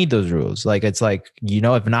 they need those rules. Like, it's like, you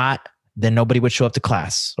know, if not, then nobody would show up to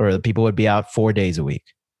class or the people would be out 4 days a week.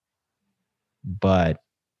 But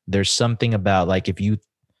there's something about like,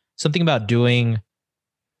 something about doing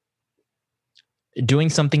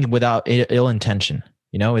something without ill intention,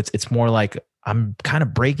 you know, it's more like I'm kind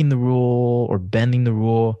of breaking the rule or bending the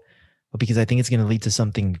rule, but because I think it's going to lead to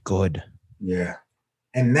something good. Yeah.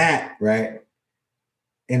 And that, right.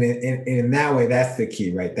 And in that way, that's the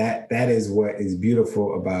key, right? That is what is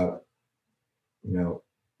beautiful about, you know,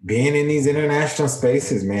 being in these international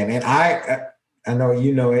spaces, man. And I know,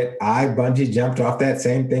 you know it, I bungee jumped off that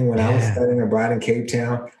same thing when I was studying abroad in Cape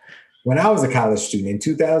Town, when I was a college student in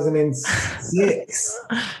 2006.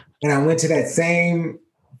 And I went to that same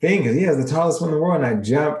thing because it was the tallest one in the world. And I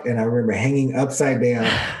jumped and I remember hanging upside down.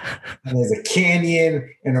 And there's a canyon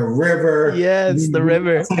and a river. Yes, the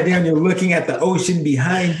river. Upside down, you're looking at the ocean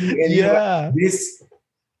behind you. And you're like, this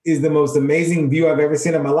is the most amazing view I've ever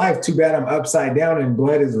seen in my life. Too bad I'm upside down and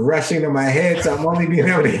blood is rushing to my head. So I'm only being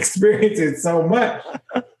able to experience it so much.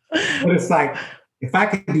 But it's like, if I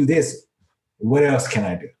can do this, what else can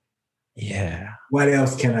I do? Yeah. What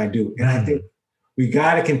else can I do? And I think we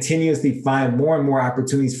got to continuously find more and more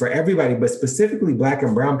opportunities for everybody, but specifically Black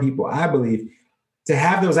and brown people, I believe, to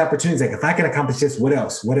have those opportunities. Like, if I can accomplish this, what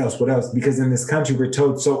else? What else? What else? Because in this country, we're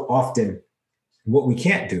told so often what we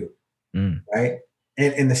can't do, right?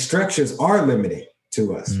 And the structures are limiting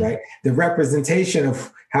to us, right? The representation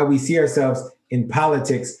of how we see ourselves in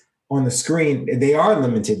politics on the screen, they are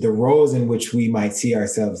limited, the roles in which we might see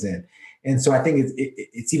ourselves in. And so I think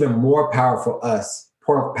it's even more powerful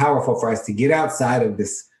for us to get outside of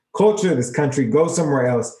this culture, this country, go somewhere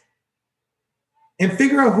else and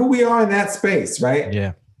figure out who we are in that space, right?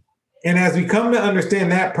 Yeah. And as we come to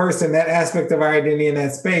understand that person, that aspect of our identity in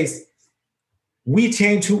that space, we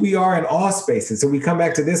change who we are in all spaces. So we come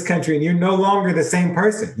back to this country and you're no longer the same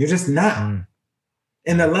person. You're just not.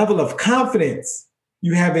 And the level of confidence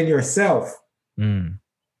you have in yourself,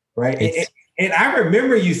 right? And I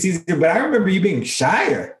remember you, Cesar, but I remember you being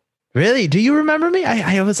shyer. Really? Do you remember me?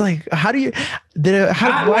 I was like, how do you... like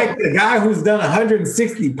the guy who's done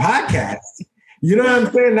 160 podcasts. You know what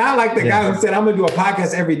I'm saying? Not like the guy who said, I'm going to do a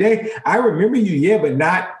podcast every day. I remember you, but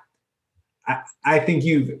not... I think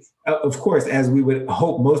you've, of course, as we would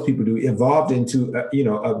hope most people do, evolved into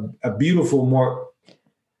a beautiful, more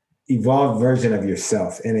evolved version of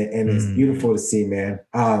yourself, and it's beautiful to see, man.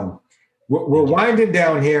 We're winding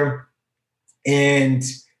down here, and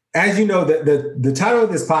as you know, the title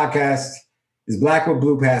of this podcast is Black with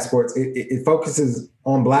Blue Passports. It focuses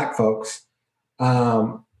on Black folks,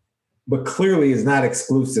 but clearly is not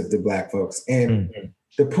exclusive to Black folks, and.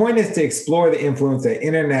 The point is to explore the influence that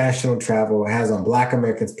international travel has on Black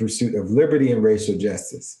Americans' pursuit of liberty and racial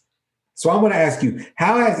justice. So I'm going to ask you,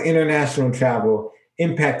 how has international travel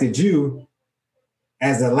impacted you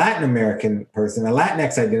as a Latin American person, a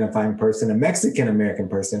Latinx identifying person, a Mexican American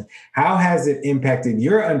person? How has it impacted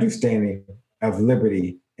your understanding of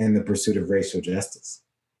liberty and the pursuit of racial justice?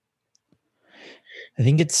 I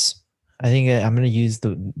think I'm going to use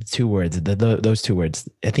the two words, those two words.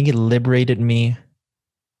 I think it liberated me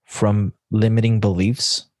from limiting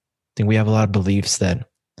beliefs. I think we have a lot of beliefs that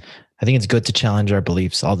I think it's good to challenge our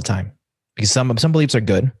beliefs all the time, because some beliefs are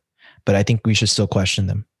good, but I think we should still question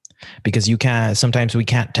them, because sometimes we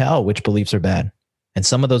can't tell which beliefs are bad. And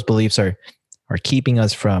some of those beliefs are keeping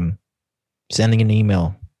us from sending an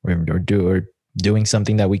email or doing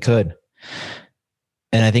something that we could.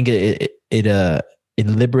 And I think it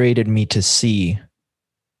liberated me to see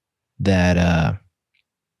that,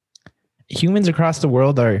 humans across the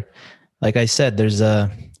world are, like I said, there's a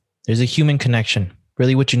human connection.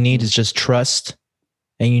 Really what you need is just trust,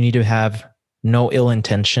 and you need to have no ill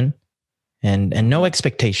intention and no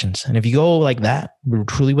expectations. And if you go like that,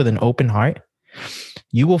 truly with an open heart,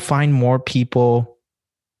 you will find more people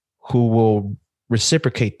who will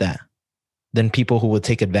reciprocate that. than people who will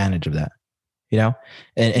take advantage of that, you know?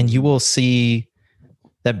 And you will see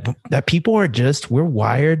that people are we're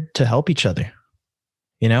wired to help each other.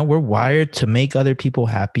 You know, we're wired to make other people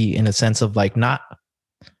happy in a sense of like, we're not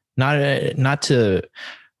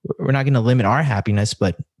going to limit our happiness,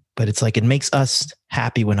 but it's like, it makes us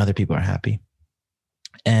happy when other people are happy.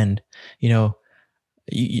 And, you know,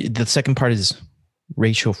 the second part is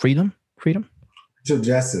racial freedom. Racial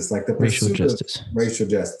justice, like the racial justice. Racial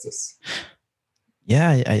justice.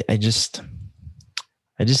 Yeah, I just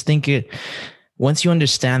think once you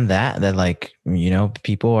understand that like, you know,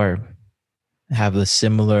 people have a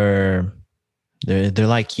similar, they're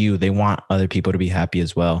like you, they want other people to be happy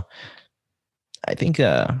as well. I think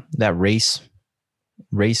that race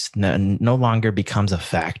no longer becomes a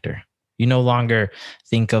factor. You no longer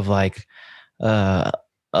think of like a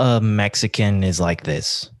Mexican is like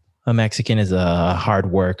this. A Mexican is a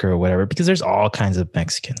hard worker or whatever, because there's all kinds of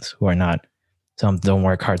Mexicans who are not. Some don't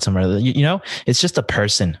work hard. Some are, you know, it's just a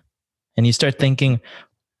person. And you start thinking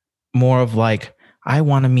more of like, I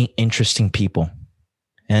want to meet interesting people,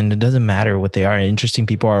 and it doesn't matter what they are. Interesting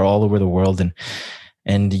people are all over the world,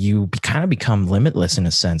 and you kind of become limitless in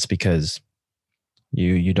a sense, because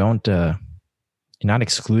you don't you're not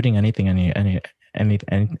excluding anything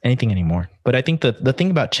anymore. But I think the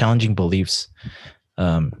thing about challenging beliefs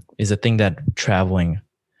is a thing that traveling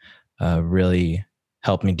really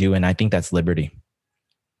helped me do, and I think that's liberty.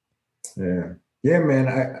 Yeah,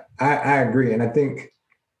 man, I agree, and I think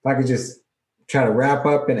if I could just try to wrap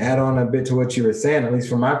up and add on a bit to what you were saying, at least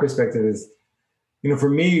from my perspective, is, you know, for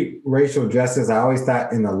me, racial justice, I always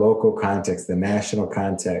thought in the local context, the national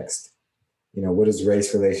context, you know, what does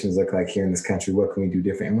race relations look like here in this country? What can we do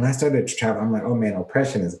different? And when I started to travel, I'm like, oh man,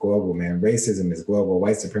 oppression is global, man. Racism is global.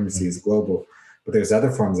 White supremacy is global. But there's other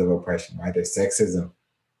forms of oppression, right? There's sexism,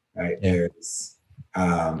 right? Yeah. There's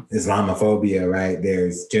Islamophobia, right?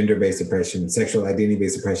 There's gender-based oppression, sexual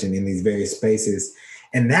identity-based oppression in these various spaces.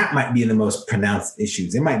 And that might be the most pronounced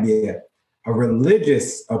issues. It might be a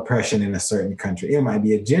religious oppression in a certain country. It might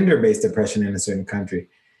be a gender-based oppression in a certain country.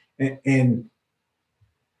 And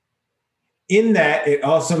in that, it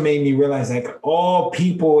also made me realize, like, all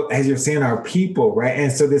people, as you're saying, are people, right?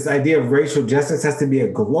 And so this idea of racial justice has to be a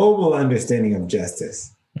global understanding of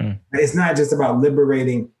justice. It's not just about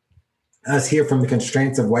liberating us here from the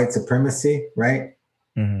constraints of white supremacy, right?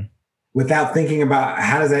 Mm-hmm. Without thinking about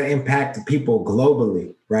how does that impact people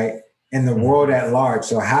globally, right? And the world at large.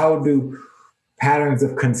 So how do patterns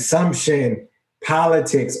of consumption,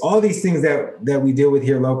 politics, all these things that we deal with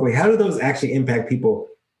here locally, how do those actually impact people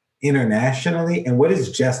internationally? And what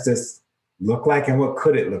does justice look like? And what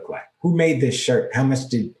could it look like? Who made this shirt? How much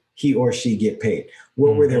did he or she get paid?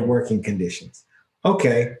 What were their working conditions?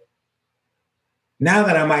 Okay. Now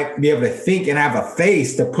that I might be able to think and have a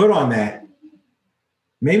face to put on that,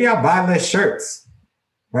 maybe I'll buy less shirts,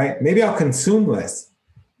 right? Maybe I'll consume less.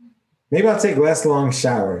 Maybe I'll take less long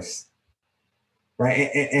showers,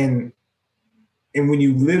 right? And when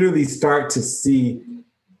you literally start to see,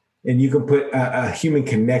 and you can put a human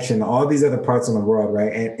connection to all these other parts of the world,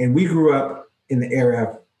 right? And we grew up in the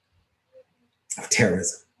era of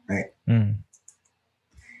terrorism, right? Mm.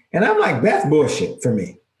 And I'm like, that's bullshit for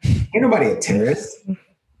me. Ain't nobody a terrorist.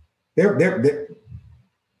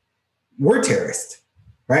 We're terrorists.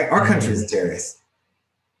 Right? Our country is a terrorist.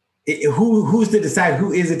 Who's to decide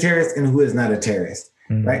who is a terrorist and who is not a terrorist?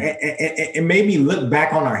 Right? And made me look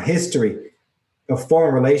back on our history of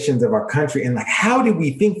foreign relations of our country and like, how did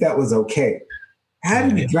we think that was okay? How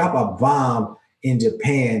did we drop a bomb in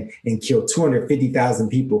Japan and kill 250,000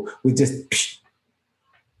 people with just,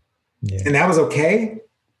 and that was okay?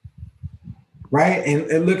 Right?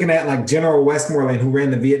 And looking at like General Westmoreland, who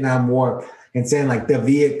ran the Vietnam War, and saying like the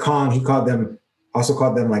Viet Cong, he also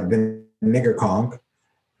called them like the nigger Kong.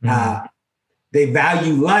 They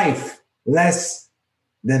value life less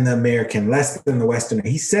than the American, less than the Westerner.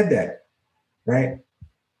 He said that, right?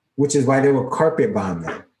 Which is why they will carpet bomb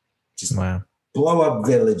them. Just blow up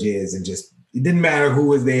villages and just, it didn't matter who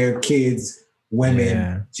was there, kids,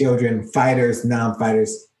 women, children, fighters,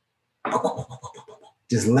 non-fighters,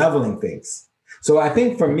 just leveling things. So I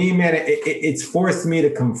think for me, man, it's forced me to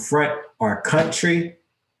confront our country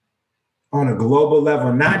on a global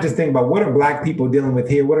level, not just think about what are Black people dealing with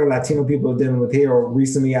here, what are Latino people dealing with here, or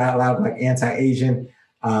recently out loud, like anti-Asian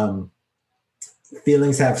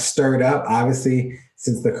feelings have stirred up, obviously,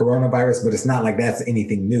 since the coronavirus, but it's not like that's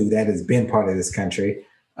anything new. That has been part of this country.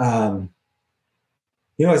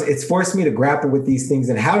 It's forced me to grapple with these things,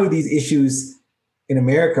 and how do these issues in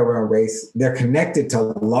America around race, they're connected to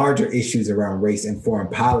larger issues around race and foreign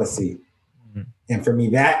policy. And for me,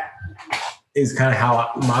 that is kind of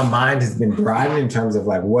how my mind has been broadened in terms of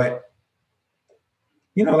like what,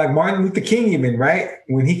 you know, like Martin Luther King even, right?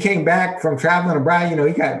 When he came back from traveling abroad, you know,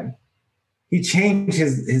 he changed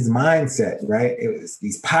his mindset, right? It was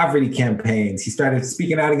these poverty campaigns. He started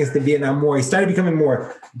speaking out against the Vietnam War. He started becoming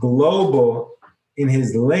more global in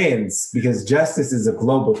his lens because justice is a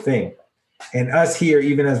global thing. And us here,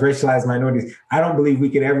 even as racialized minorities, I don't believe we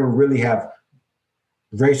could ever really have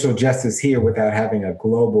racial justice here without having a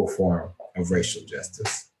global form of racial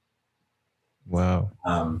justice. Wow.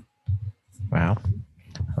 Wow.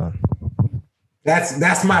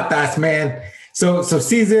 That's my thoughts, man. So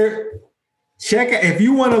Caesar, check out, if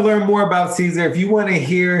you want to learn more about Caesar, if you want to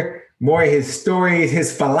hear more of his stories,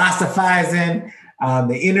 his philosophizing,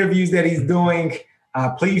 the interviews that he's doing,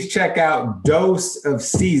 please check out Dose of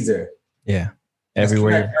Caesar. Yeah.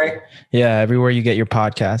 Everywhere. Correct, right? Yeah. Everywhere you get your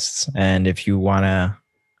podcasts. And if you want to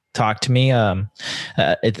talk to me,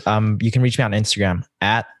 you can reach me on Instagram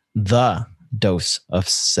at the Dose of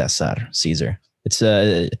Caesar. It's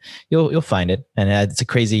you'll find it. And it's a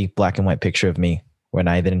crazy black and white picture of me when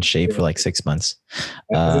I didn't shave for like 6 months.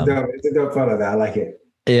 It's a dope photo. I like it.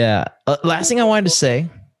 Yeah. Last thing I wanted to say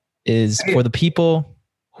is for the people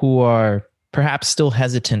who are perhaps still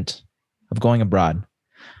hesitant of going abroad,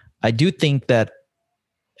 I do think that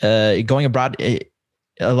going abroad, it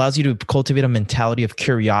allows you to cultivate a mentality of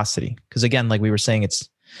curiosity. Because again, like we were saying,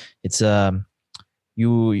 it's a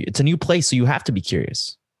new place, so you have to be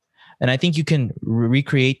curious. And I think you can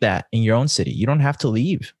recreate that in your own city. You don't have to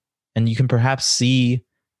leave. And you can perhaps see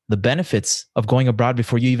the benefits of going abroad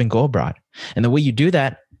before you even go abroad. And the way you do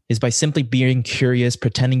that is by simply being curious,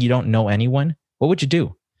 pretending you don't know anyone. What would you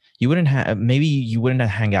do? You wouldn't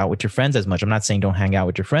hang out with your friends as much. I'm not saying don't hang out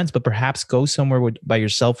with your friends, but perhaps go somewhere by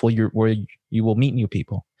yourself where you will meet new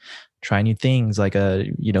people, try new things, like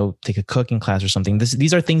take a cooking class or something.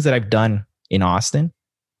 These are things that I've done in Austin,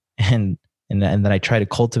 and that I try to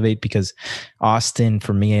cultivate, because Austin,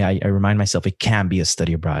 for me, I remind myself it can be a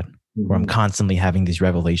study abroad, where I'm constantly having these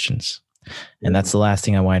revelations. And that's the last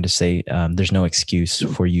thing I wanted to say. There's no excuse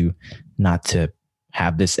for you not to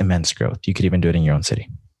have this immense growth. You could even do it in your own city.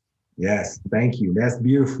 Yes. Thank you. That's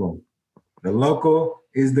beautiful. The local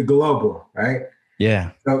is the global, right?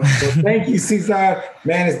 Yeah. So thank you, Caesar.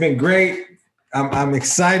 Man, it's been great. I'm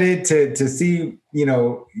excited to see,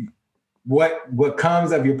 what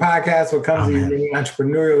comes of your podcast, what comes of your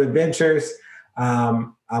entrepreneurial adventures.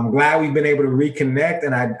 I'm glad we've been able to reconnect,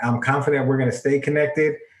 and I'm confident we're going to stay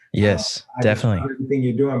connected. Yes, definitely. Everything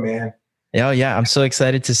you're doing, man. Oh yeah, I'm so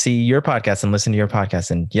excited to see your podcast and listen to your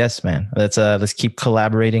podcast. And yes, man, let's keep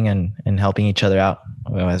collaborating and helping each other out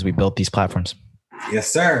as we build these platforms. Yes,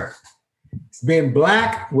 sir. It's been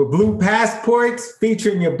Black with Blue Passports,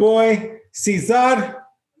 featuring your boy Caesar.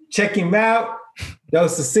 Check him out.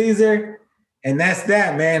 Dose of Caesar. And that's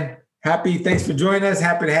that, man. Thanks for joining us.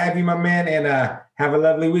 Happy to have you, my man. And have a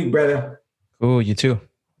lovely week, brother. Cool, you too.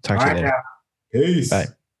 Talk to you later. Now. Peace. Bye.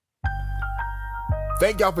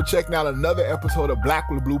 Thank y'all for checking out another episode of Black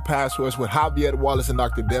with Blue Passports with Javier Wallace and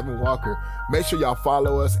Dr. Devin Walker. Make sure y'all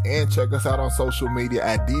follow us and check us out on social media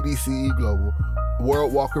at DDCE Global,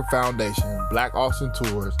 World Walker Foundation, Black Austin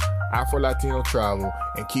Tours, Afro-Latino Travel,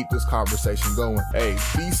 and keep this conversation going. Hey,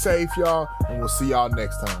 be safe, y'all, and we'll see y'all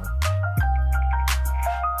next time.